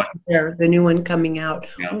Lion Tiger Bear, the new one coming out.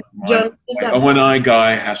 Yeah, John, my O&I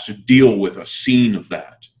guy has to deal with a scene of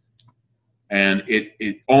that. And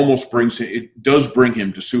it almost it does bring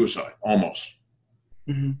him to suicide, almost.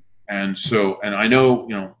 Mm-hmm. And I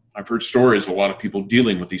know, I've heard stories of a lot of people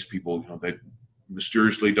dealing with these people, that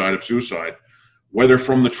mysteriously died of suicide, whether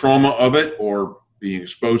from the trauma of it or being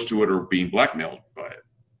exposed to it or being blackmailed by it.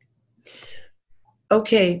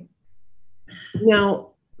 Okay.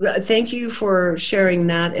 Now, thank you for sharing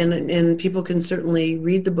that, and people can certainly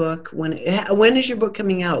read the book. When is your book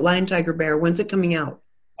coming out? Lion, Tiger, Bear, when's it coming out?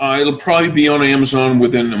 It'll probably be on Amazon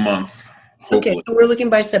within a month. Hopefully. Okay, so we're looking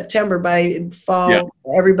by September. By fall, yeah.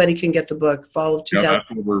 Everybody can get the book, fall of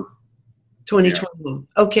 2021.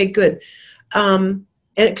 Yeah. Okay, good. And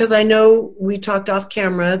because I know we talked off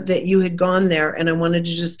camera that you had gone there, and I wanted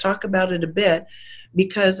to just talk about it a bit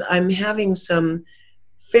because I'm having some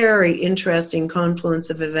very interesting confluence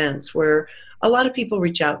of events where a lot of people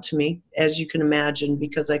reach out to me, as you can imagine,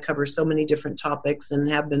 because I cover so many different topics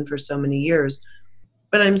and have been for so many years.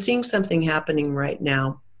 But I'm seeing something happening right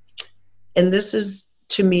now, and this is,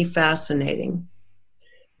 to me, fascinating.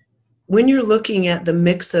 When you're looking at the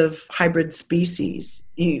mix of hybrid species,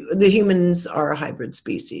 the humans are a hybrid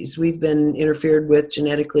species. We've been interfered with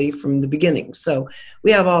genetically from the beginning. So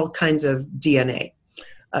we have all kinds of DNA,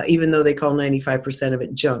 even though they call 95% of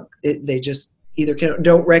it junk. They just either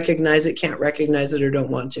don't recognize it, can't recognize it, or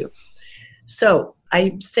don't want to. So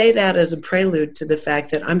I say that as a prelude to the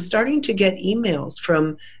fact that I'm starting to get emails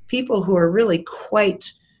from people who are really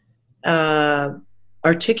quite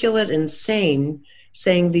articulate and sane,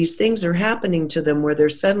 saying these things are happening to them where they're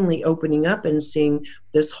suddenly opening up and seeing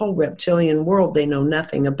this whole reptilian world they know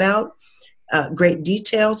nothing about. Great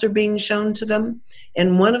details are being shown to them.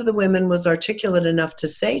 And one of the women was articulate enough to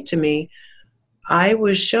say to me, I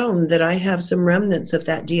was shown that I have some remnants of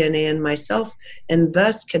that DNA in myself and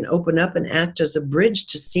thus can open up and act as a bridge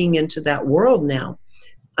to seeing into that world now.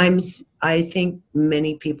 I think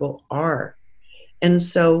many people are. And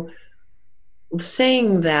so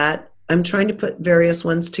saying that, I'm trying to put various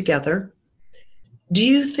ones together. Do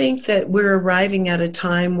you think that we're arriving at a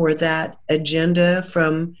time where that agenda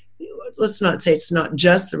from, let's not say it's not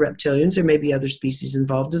just the reptilians, there may be other species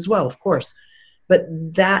involved as well, of course, but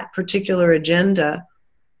that particular agenda,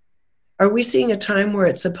 are we seeing a time where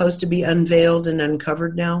it's supposed to be unveiled and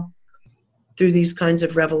uncovered now through these kinds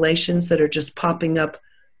of revelations that are just popping up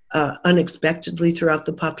unexpectedly throughout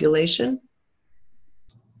the population?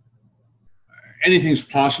 anything's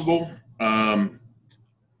possible.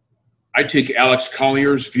 I take Alex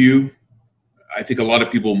Collier's view. I think a lot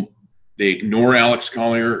of people, they ignore Alex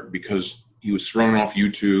Collier because he was thrown off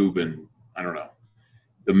YouTube, and I don't know.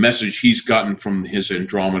 The message he's gotten from his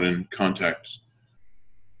Andromedan contacts,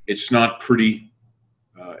 it's not pretty.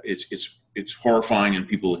 It's horrifying, and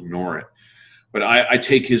people ignore it. But I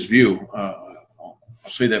take his view. I'll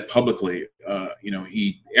say that publicly.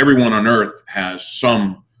 Everyone on Earth has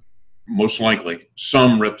most likely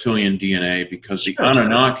some reptilian DNA, because the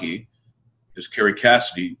Anunnaki, as Carrie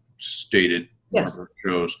Cassidy stated in one of her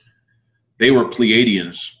shows, they were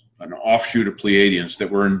Pleiadians, an offshoot of Pleiadians that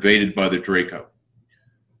were invaded by the Draco.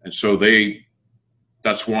 And so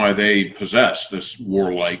that's why they possess this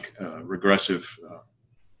warlike, regressive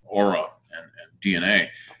aura and DNA.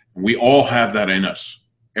 And we all have that in us,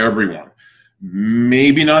 everyone.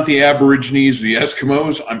 Maybe not the Aborigines, the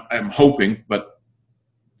Eskimos, I'm hoping, but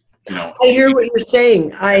I hear what you're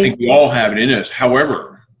saying. I think we all have it in us.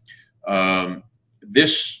 However,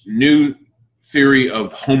 this new theory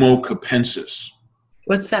of Homo capensis.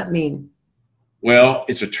 What's that mean? Well,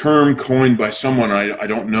 it's a term coined by someone I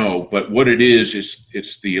don't know, but what it is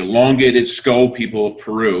it's the elongated skull people of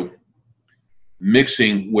Peru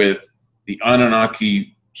mixing with the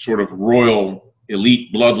Anunnaki sort of royal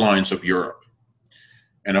elite bloodlines of Europe.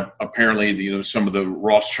 And apparently, some of the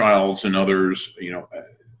Rothschilds and others,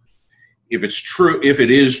 if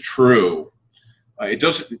it is true, it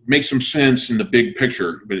doesn't make some sense in the big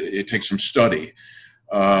picture, but it takes some study.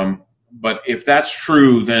 But if that's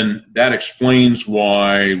true, then that explains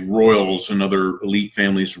why royals and other elite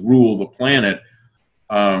families rule the planet.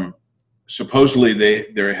 Supposedly,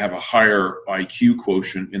 they have a higher IQ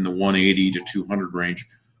quotient in the 180 to 200 range.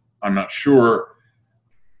 I'm not sure.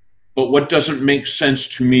 But what doesn't make sense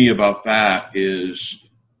to me about that is,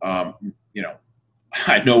 I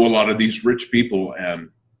know a lot of these rich people, and,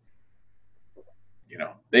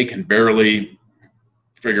 they can barely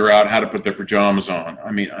figure out how to put their pajamas on.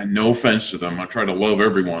 I mean, no offense to them. I try to love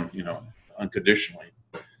everyone, unconditionally.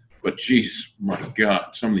 But geez, my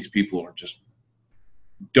God, some of these people are just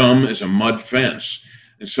dumb as a mud fence.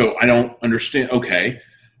 And so I don't understand. Okay.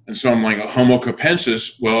 And so I'm like, a Homo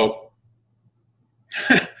capensis, well,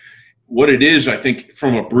 what it is, I think,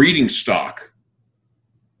 from a breeding stock,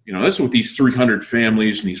 that's what these 300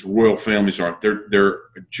 families and these royal families are. They're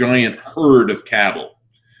a giant herd of cattle.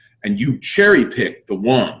 And you cherry pick the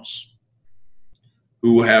ones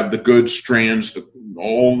who have the good strands,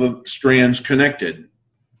 all the strands connected,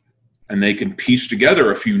 and they can piece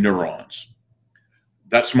together a few neurons.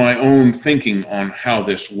 That's my own thinking on how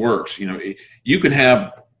this works. You can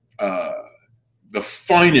have the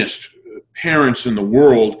finest parents in the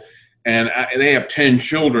world, and they have 10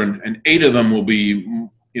 children, and 8 of them will be,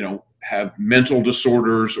 have mental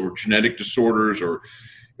disorders or genetic disorders or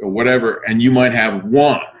whatever, and you might have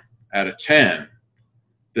 1 out of 10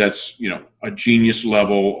 that's, a genius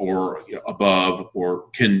level or above, or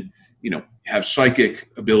can, have psychic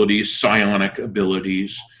abilities, psionic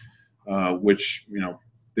abilities, which,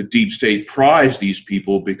 the deep state prize these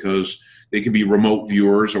people because they can be remote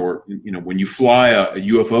viewers, or, when you fly a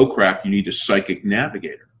UFO craft, you need a psychic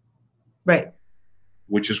navigator. Right.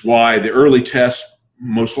 Which is why the early tests,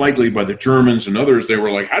 most likely by the Germans and others, they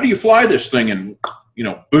were like, how do you fly this thing? And,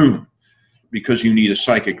 boom. Because you need a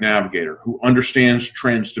psychic navigator who understands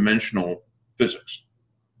transdimensional physics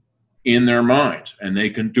in their minds, and they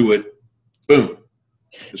can do it. Boom.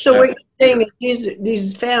 So what you're saying is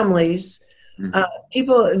these families,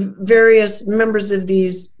 people, various members of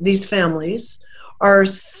these families are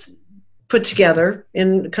put together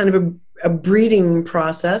in kind of a breeding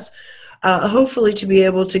process, hopefully to be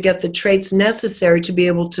able to get the traits necessary to be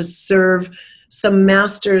able to serve some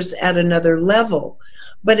masters at another level.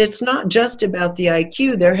 But it's not just about the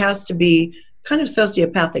IQ. There has to be kind of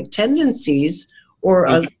sociopathic tendencies, or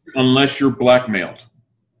unless you're blackmailed.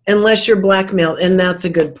 Unless you're blackmailed, and that's a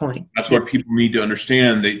good point. That's what people need to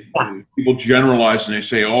understand. People generalize and they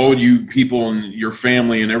say, "Oh, you people and your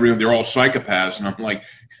family and everything, they're all psychopaths." And I'm like,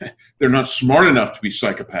 they're not smart enough to be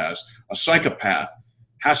psychopaths. A psychopath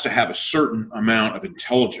has to have a certain amount of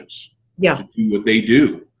intelligence to do what they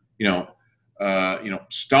do.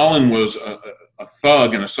 Stalin was a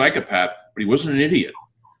thug and a psychopath, but he wasn't an idiot.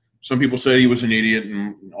 Some people say he was an idiot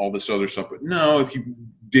and all this other stuff, but no, if you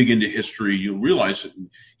dig into history, you'll realize that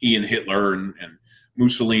he and Hitler and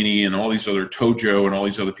Mussolini and all these other, Tojo and all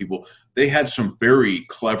these other people, they had some very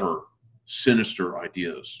clever, sinister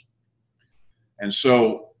ideas. And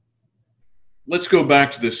so let's go back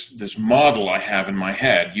to this model I have in my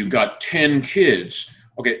head. You've got 10 kids.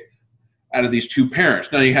 Okay, out of these two parents.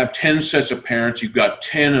 Now you have 10 sets of parents. You've got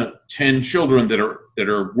 10 children that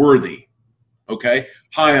are worthy, okay?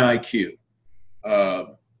 High IQ,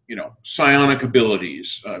 psionic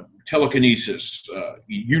abilities, telekinesis,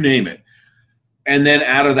 you name it. And then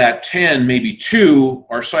out of that 10, maybe 2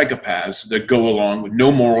 are psychopaths that go along with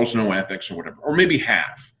no morals, no ethics or whatever, or maybe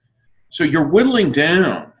half. So you're whittling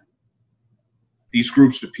down these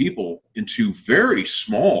groups of people into very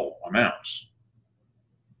small amounts.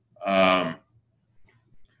 And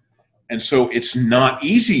so it's not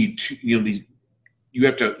easy to, you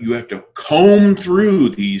have to comb through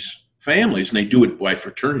these families, and they do it by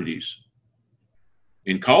fraternities.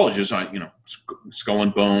 In colleges, Skull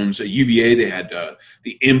and Bones. At UVA, they had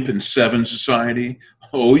the Imp and Seven Society.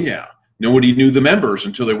 Oh yeah, nobody knew the members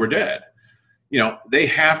until they were dead. They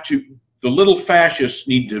have to. The little fascists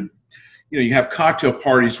need to. You have cocktail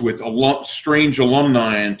parties with strange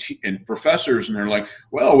alumni and professors, and they're like,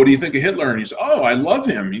 "Well, what do you think of Hitler?" And he's, "Oh, I love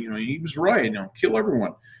him. He was right. Kill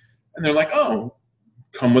everyone." And they're like, "Oh,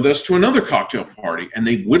 come with us to another cocktail party," and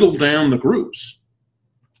they whittle down the groups.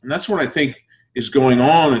 And that's what I think is going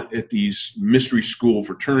on at these mystery school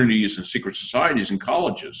fraternities and secret societies in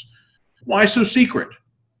colleges. Why so secret?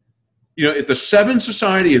 If the Seven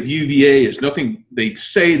Society of UVA is nothing, they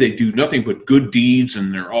say they do nothing but good deeds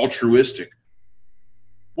and they're altruistic.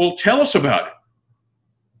 Well, tell us about it.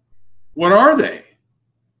 What are they?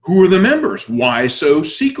 Who are the members? Why so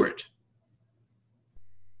secret?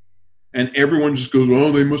 And everyone just goes,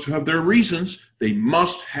 well, they must have their reasons. They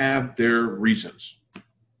must have their reasons.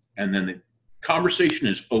 And then the conversation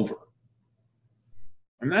is over.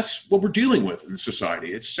 And that's what we're dealing with in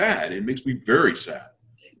society. It's sad. It makes me very sad.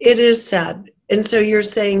 It is sad. And so you're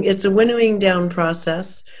saying it's a winnowing down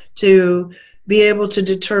process to be able to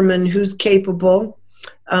determine who's capable,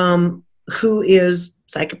 who is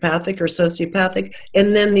psychopathic or sociopathic,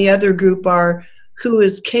 and then the other group are who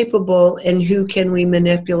is capable and who can we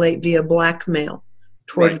manipulate via blackmail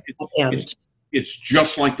toward right. the end. It's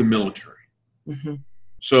just like the military. Mm-hmm.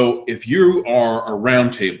 So if you are a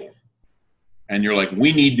round table and you're like,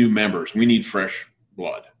 we need new members, we need fresh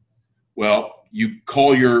blood. Well, you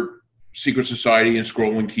call your secret society and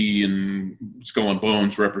Scroll and Key and Skull and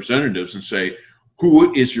Bones representatives and say,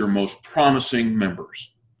 who is your most promising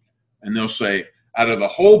members? And they'll say, out of the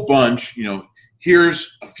whole bunch,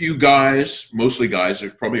 here's a few guys, mostly guys,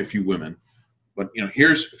 there's probably a few women, but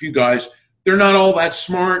here's a few guys. They're not all that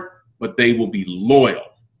smart, but they will be loyal.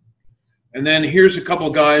 And then here's a couple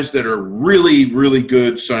of guys that are really, really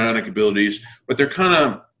good psionic abilities, but they're kind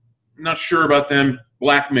of not sure about them.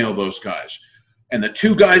 Blackmail those guys. And the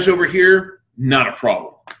 2 guys over here, not a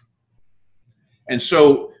problem. And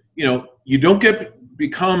so, you don't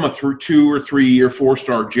become a 2 or 3 or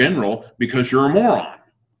 4-star general because you're a moron.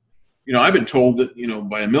 I've been told that,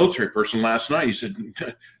 by a military person last night, he said,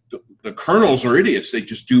 the colonels are idiots. They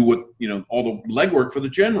just do what, all the legwork for the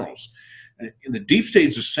generals. And the deep state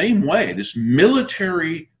is the same way. This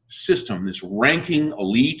military system, this ranking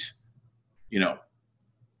elite,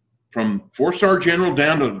 from 4-star general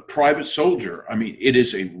down to private soldier. I mean, it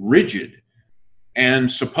is a rigid, and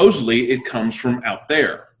supposedly it comes from out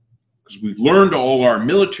there. Because we've learned all our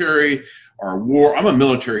military, our war. I'm a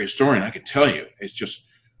military historian. I can tell you, it's just,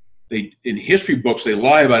 in history books, they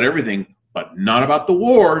lie about everything, but not about the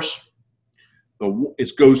wars.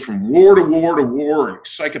 It goes from war to war to war, and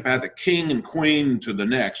psychopathic king and queen to the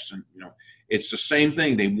next. And, it's the same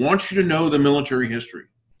thing. They want you to know the military history.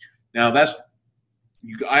 Now,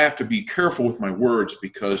 I have to be careful with my words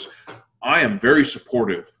because I am very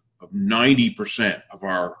supportive of 90% of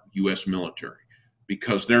our U.S. military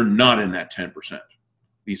because they're not in that 10%.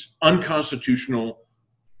 These unconstitutional,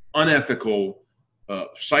 unethical,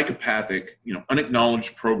 psychopathic,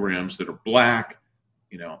 unacknowledged programs that are black,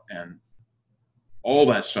 and all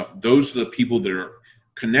that stuff. Those are the people that are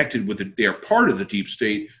connected with they are part of the deep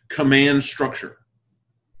state command structure.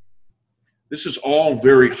 This is all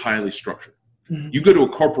very highly structured. Mm-hmm. You go to a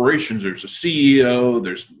corporation, there's a CEO,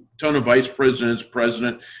 there's a ton of vice presidents,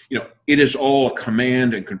 president, it is all a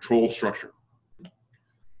command and control structure.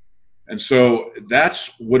 And so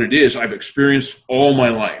that's what it is. I've experienced all my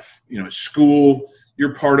life. At school,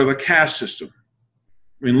 you're part of a caste system.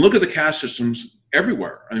 I mean, look at the caste systems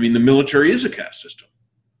everywhere. I mean, the military is a caste system.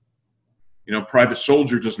 Private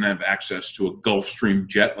soldier doesn't have access to a Gulfstream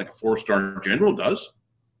jet like a 4-star general does.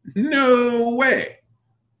 No way.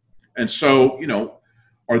 And so,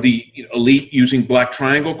 are the elite using Black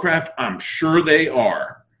Triangle craft? I'm sure they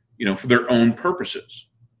are, for their own purposes.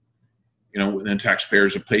 And then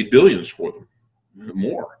taxpayers have paid billions for them,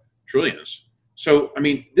 more, trillions. So, I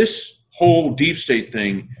mean, this whole deep state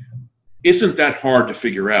thing isn't that hard to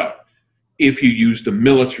figure out. if you use the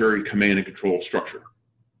military command and control structure.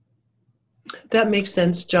 That makes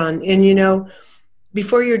sense, John. And you know,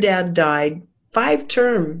 before your dad died,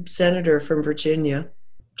 5-term senator from Virginia,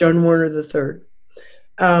 John Warner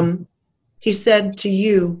III, he said to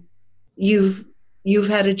you, you've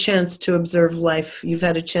had a chance to observe life. You've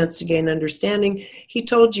had a chance to gain understanding. He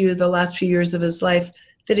told you the last few years of his life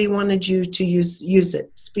that he wanted you to use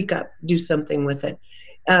it, speak up, do something with it.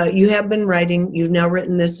 You have been writing. You've now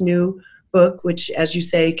written this new book, which, as you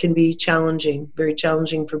say, can be challenging, very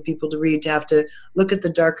challenging for people to read, to have to look at the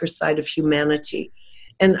darker side of humanity.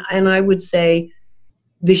 And I would say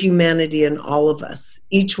the humanity in all of us.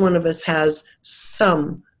 Each one of us has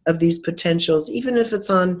some of these potentials, even if it's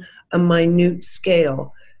on a minute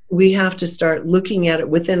scale. We have to start looking at it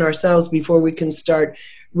within ourselves before we can start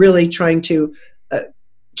really trying to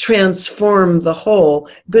transform the whole.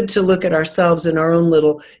 Good to look at ourselves in our own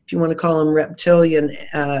little, if you want to call them reptilian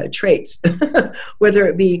traits, whether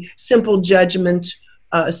it be simple judgment,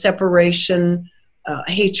 separation,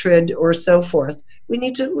 hatred, or so forth. We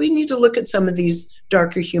need to look at some of these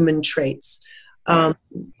darker human traits.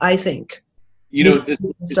 I think. You know,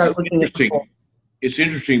 it's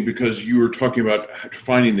interesting because you were talking about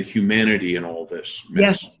finding the humanity in all this.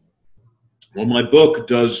 Yes. Well, my book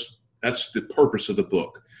does. That's the purpose of the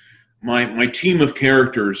book. My team of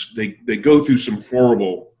characters, they go through some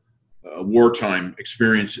horrible wartime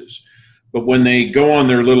experiences, but when they go on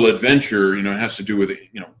their little adventure, you know, it has to do with,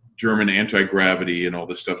 you know, German anti-gravity and all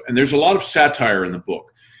this stuff. And there's a lot of satire in the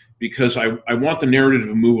book because I want the narrative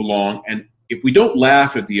to move along. And if we don't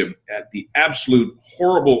laugh at the absolute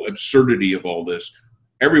horrible absurdity of all this,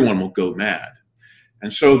 everyone will go mad.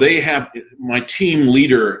 And so my team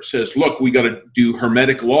leader says, look, we got to do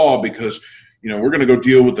Hermetic law because, you know, we're going to go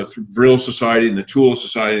deal with the Vril Society and the Tula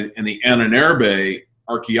Society and the Ahnenerbe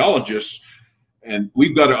archaeologists. And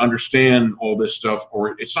we've got to understand all this stuff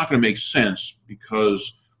or it's not going to make sense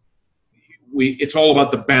because it's all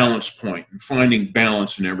about the balance point and finding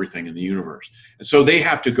balance in everything in the universe. And so they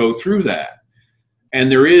have to go through that.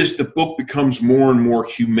 And the book becomes more and more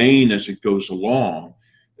humane as it goes along,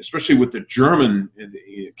 especially with the German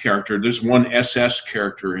character. There's one SS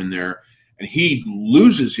character in there, and he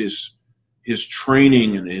loses his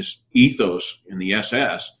training and his ethos in the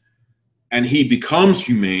SS, and he becomes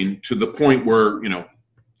humane to the point where, you know,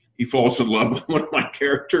 he falls in love with one of my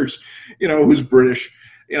characters, you know, who's British,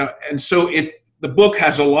 you know, and so the book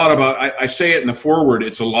has a lot about, I say it in the foreword,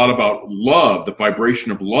 it's a lot about love, the vibration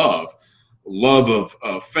of love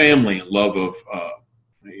of family, love of,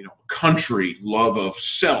 you know, country, love of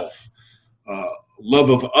self, love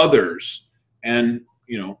of others, and,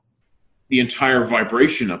 you know, the entire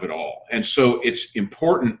vibration of it all. And so it's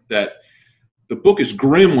important that the book is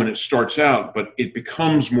grim when it starts out, but it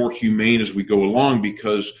becomes more humane as we go along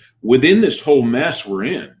because within this whole mess we're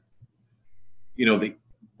in, you know,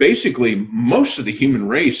 basically most of the human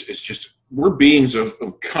race is just, we're beings of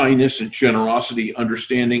kindness and generosity,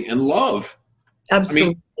 understanding, and love.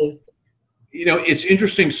 Absolutely. I mean, you know, it's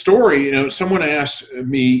interesting story. You know, someone asked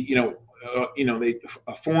me,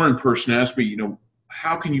 a foreign person asked me, you know,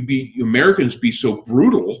 how can Americans be so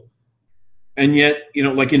brutal? And yet, you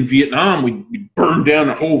know, like in Vietnam, we burn down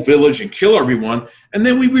a whole village and kill everyone. And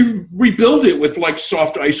then we rebuild it with like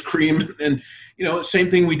soft ice cream. And, you know, same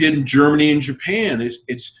thing we did in Germany and Japan.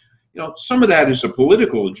 It's you know, some of that is a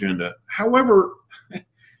political agenda. However,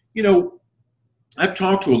 you know, I've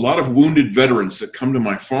talked to a lot of wounded veterans that come to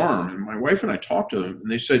my farm, and my wife and I talked to them, and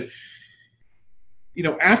they said, you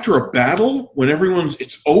know, after a battle, when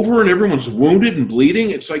it's over and everyone's wounded and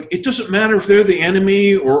bleeding, it's like, it doesn't matter if they're the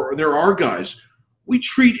enemy or they're our guys. We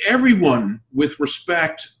treat everyone with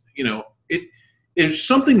respect. You know, it is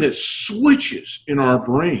something that switches in our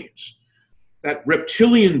brains. That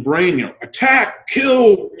reptilian brain, you know, attack,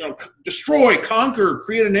 kill, you know, destroy, conquer,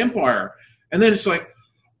 create an empire. And then it's like,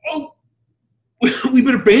 oh, we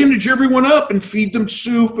better bandage everyone up and feed them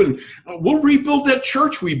soup, and we'll rebuild that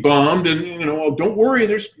church we bombed, and, you know, don't worry,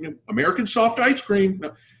 there's, you know, American soft ice cream.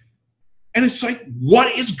 And it's like,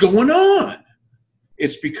 what is going on?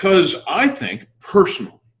 It's because I think,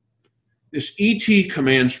 personally, this ET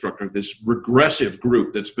command structure, this regressive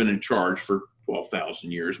group that's been in charge for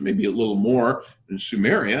 12,000 years, maybe a little more in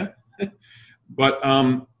Sumeria, but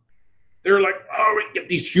they're like, oh, we get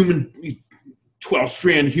these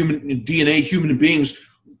 12-strand human DNA human beings,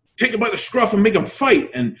 take them by the scruff and make them fight.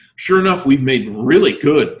 And sure enough, we've made really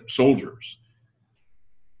good soldiers.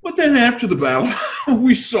 But then after the battle,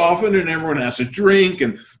 we soften and everyone has a drink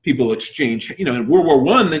and people exchange, you know, in World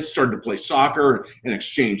War I, they started to play soccer and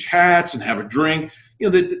exchange hats and have a drink. You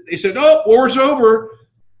know, they said, oh, war's over.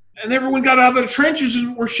 and everyone got out of the trenches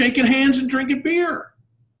and were shaking hands and drinking beer.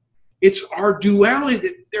 It's our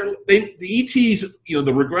duality. The ETs,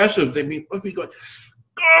 the regressive, must be going,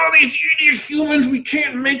 oh, these idiot humans, we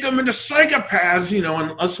can't make them into psychopaths,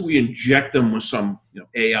 unless we inject them with some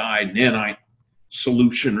AI nanite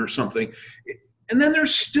solution or something. And then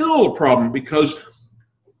there's still a problem because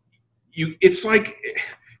it's like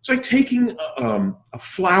taking a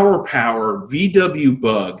flower power VW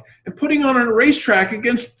bug and putting on a racetrack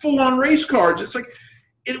against full-on race cars. It's like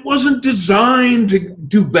it wasn't designed to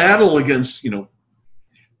do battle against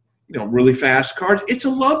really fast cars. It's a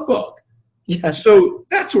love bug. Yeah. So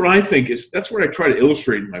that's what I think that's what I try to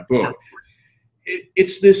illustrate in my book.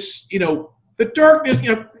 It's this, the darkness.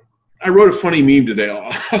 I wrote a funny meme today.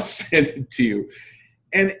 I'll send it to you,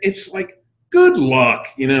 and it's like, good luck.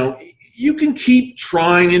 You can keep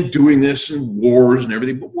trying and doing this and wars and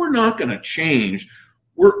everything, but we're not going to change.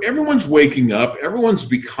 Everyone's waking up. Everyone's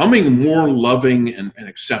becoming more loving and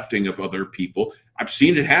accepting of other people. I've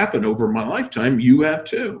seen it happen over my lifetime. You have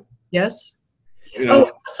too. Yes.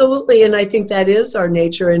 Oh, absolutely. And I think that is our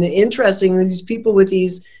nature. And interesting, these people with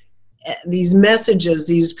these messages,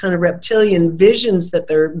 these kind of reptilian visions that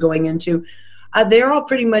they're going into, they're all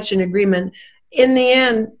pretty much in agreement. In the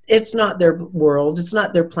end, it's not their world, it's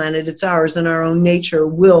not their planet, it's ours, and our own nature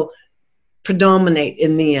will predominate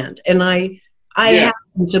in the end. And I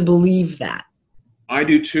happen to believe that. I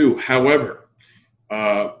do too. However,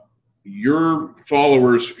 your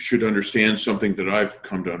followers should understand something that I've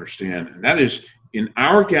come to understand, and that is in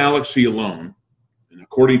our galaxy alone, and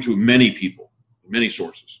according to many people, many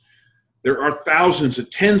sources, there are thousands and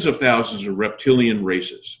tens of thousands of reptilian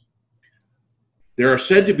races. There are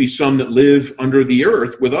said to be some that live under the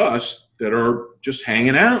earth with us that are just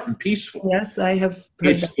hanging out and peaceful. Yes, I have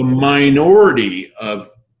heard It's the minority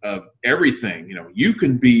of everything. You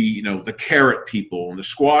can be, the carrot people and the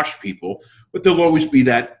squash people, but there'll always be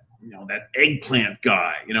that, that eggplant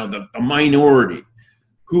guy, the minority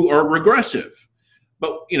who are regressive.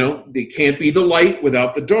 But, they can't be the light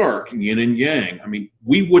without the dark, yin and yang. I mean,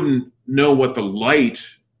 we wouldn't know what the light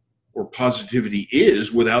or positivity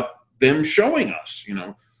is without them showing us,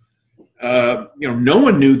 no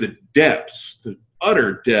one knew the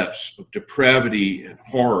utter depths of depravity and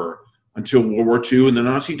horror until World War II and the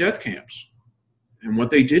Nazi death camps and what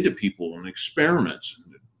they did to people and experiments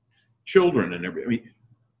and children and everything.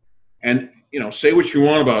 Say what you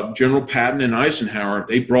want about General Patton and Eisenhower.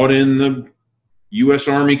 They brought in the U.S.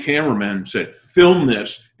 Army cameramen and said, film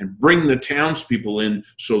this and bring the townspeople in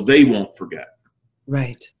so they won't forget.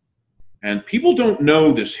 Right. And people don't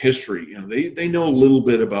know this history. They know a little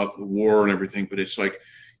bit about the war and everything, but it's like,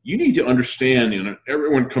 you need to understand,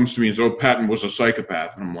 everyone comes to me and says, oh, Patton was a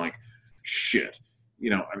psychopath. And I'm like, shit.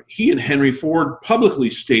 He and Henry Ford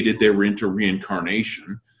publicly stated they were into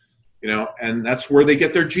reincarnation, and that's where they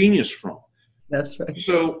get their genius from. That's right.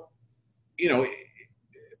 So,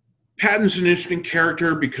 Patton's an interesting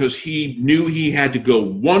character because he knew he had to go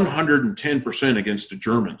 110% against the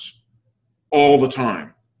Germans all the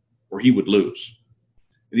time, or he would lose.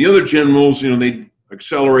 The other generals, they'd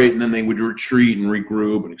accelerate and then they would retreat and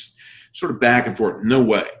regroup and sort of back and forth. No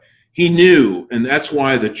way. He knew, and that's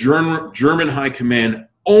why the German high command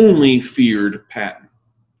only feared Patton.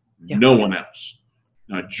 Yeah. No one else.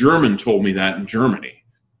 Now, a German told me that in Germany.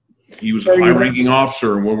 He was a high-ranking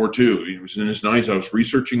officer in World War II. He was in his 90s. I was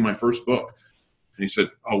researching my first book. And he said,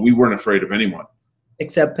 oh, we weren't afraid of anyone.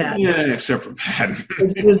 Except Patton. Yeah, except for Patton.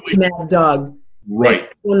 He was the mad dog. Right.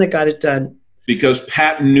 The one that got it done. Because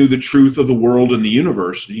Patton knew the truth of the world and the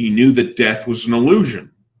universe. And he knew that death was an illusion.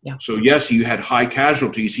 Yeah. So, yes, he had high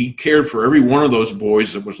casualties. He cared for every one of those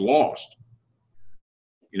boys that was lost.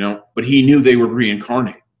 But he knew they would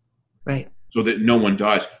reincarnate. Right. So that no one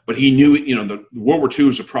dies. But he knew, the World War II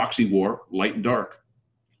was a proxy war, light and dark.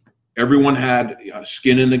 Everyone had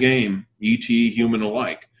skin in the game, ET, human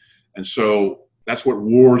alike. And so that's what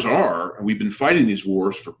wars are. And we've been fighting these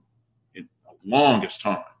wars for the longest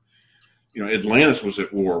time. Atlantis was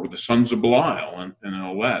at war with the sons of Belial and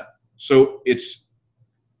all that. So it's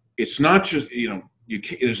not just,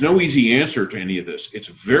 there's no easy answer to any of this. It's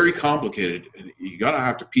very complicated, and you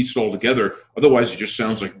have to piece it all together. Otherwise, it just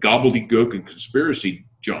sounds like gobbledygook and conspiracy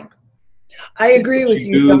junk. I agree with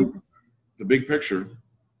you. The big picture.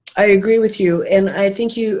 I agree with you, and I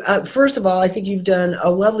think you. First of all, I think you've done a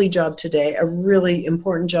lovely job today, a really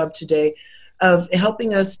important job today, of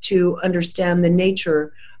helping us to understand the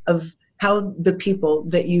nature of how the people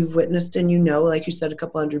that you've witnessed, and like you said, a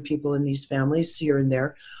couple hundred people in these families here and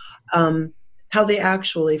there. How they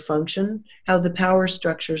actually function, how the power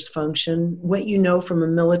structures function, what from a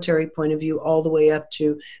military point of view all the way up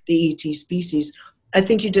to the ET species. I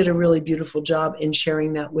think you did a really beautiful job in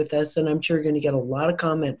sharing that with us, and I'm sure you're going to get a lot of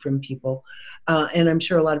comment from people, and I'm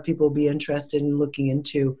sure a lot of people will be interested in looking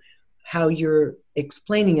into how you're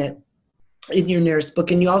explaining it in your nearest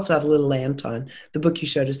book. And you also have Little Anton, the book you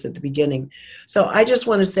showed us at the beginning. So I just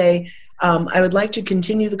want to say I would like to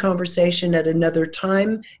continue the conversation at another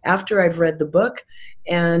time after I've read the book.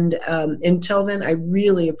 And until then, I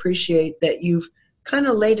really appreciate that you've kind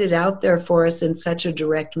of laid it out there for us in such a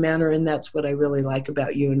direct manner. And that's what I really like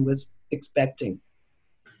about you and was expecting.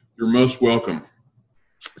 You're most welcome.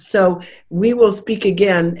 So we will speak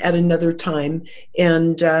again at another time.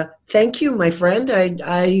 And thank you, my friend.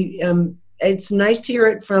 It's nice to hear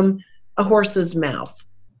it from a horse's mouth.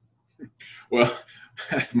 Well,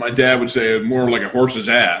 my dad would say more like a horse's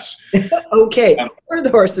ass. Okay, or the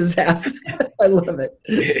horse's ass. I love it.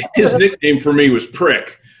 His nickname for me was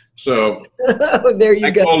Prick. So there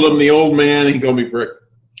you go. I called him the old man, and he called me Prick.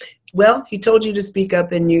 Well, he told you to speak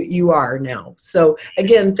up, and you are now. So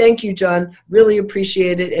again, thank you, John. Really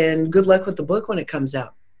appreciate it, and good luck with the book when it comes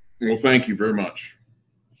out. Well, thank you very much.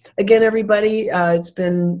 Again, everybody, it's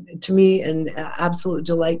been, to me, an absolute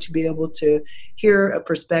delight to be able to hear a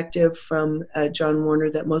perspective from John Warner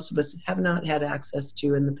that most of us have not had access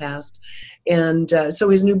to in the past. And so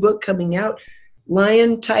his new book coming out,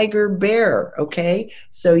 Lion, Tiger, Bear, okay?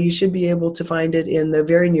 So you should be able to find it in the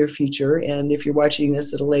very near future. And if you're watching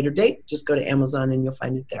this at a later date, just go to Amazon and you'll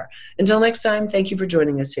find it there. Until next time, thank you for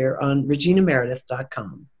joining us here on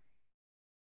ReginaMeredith.com.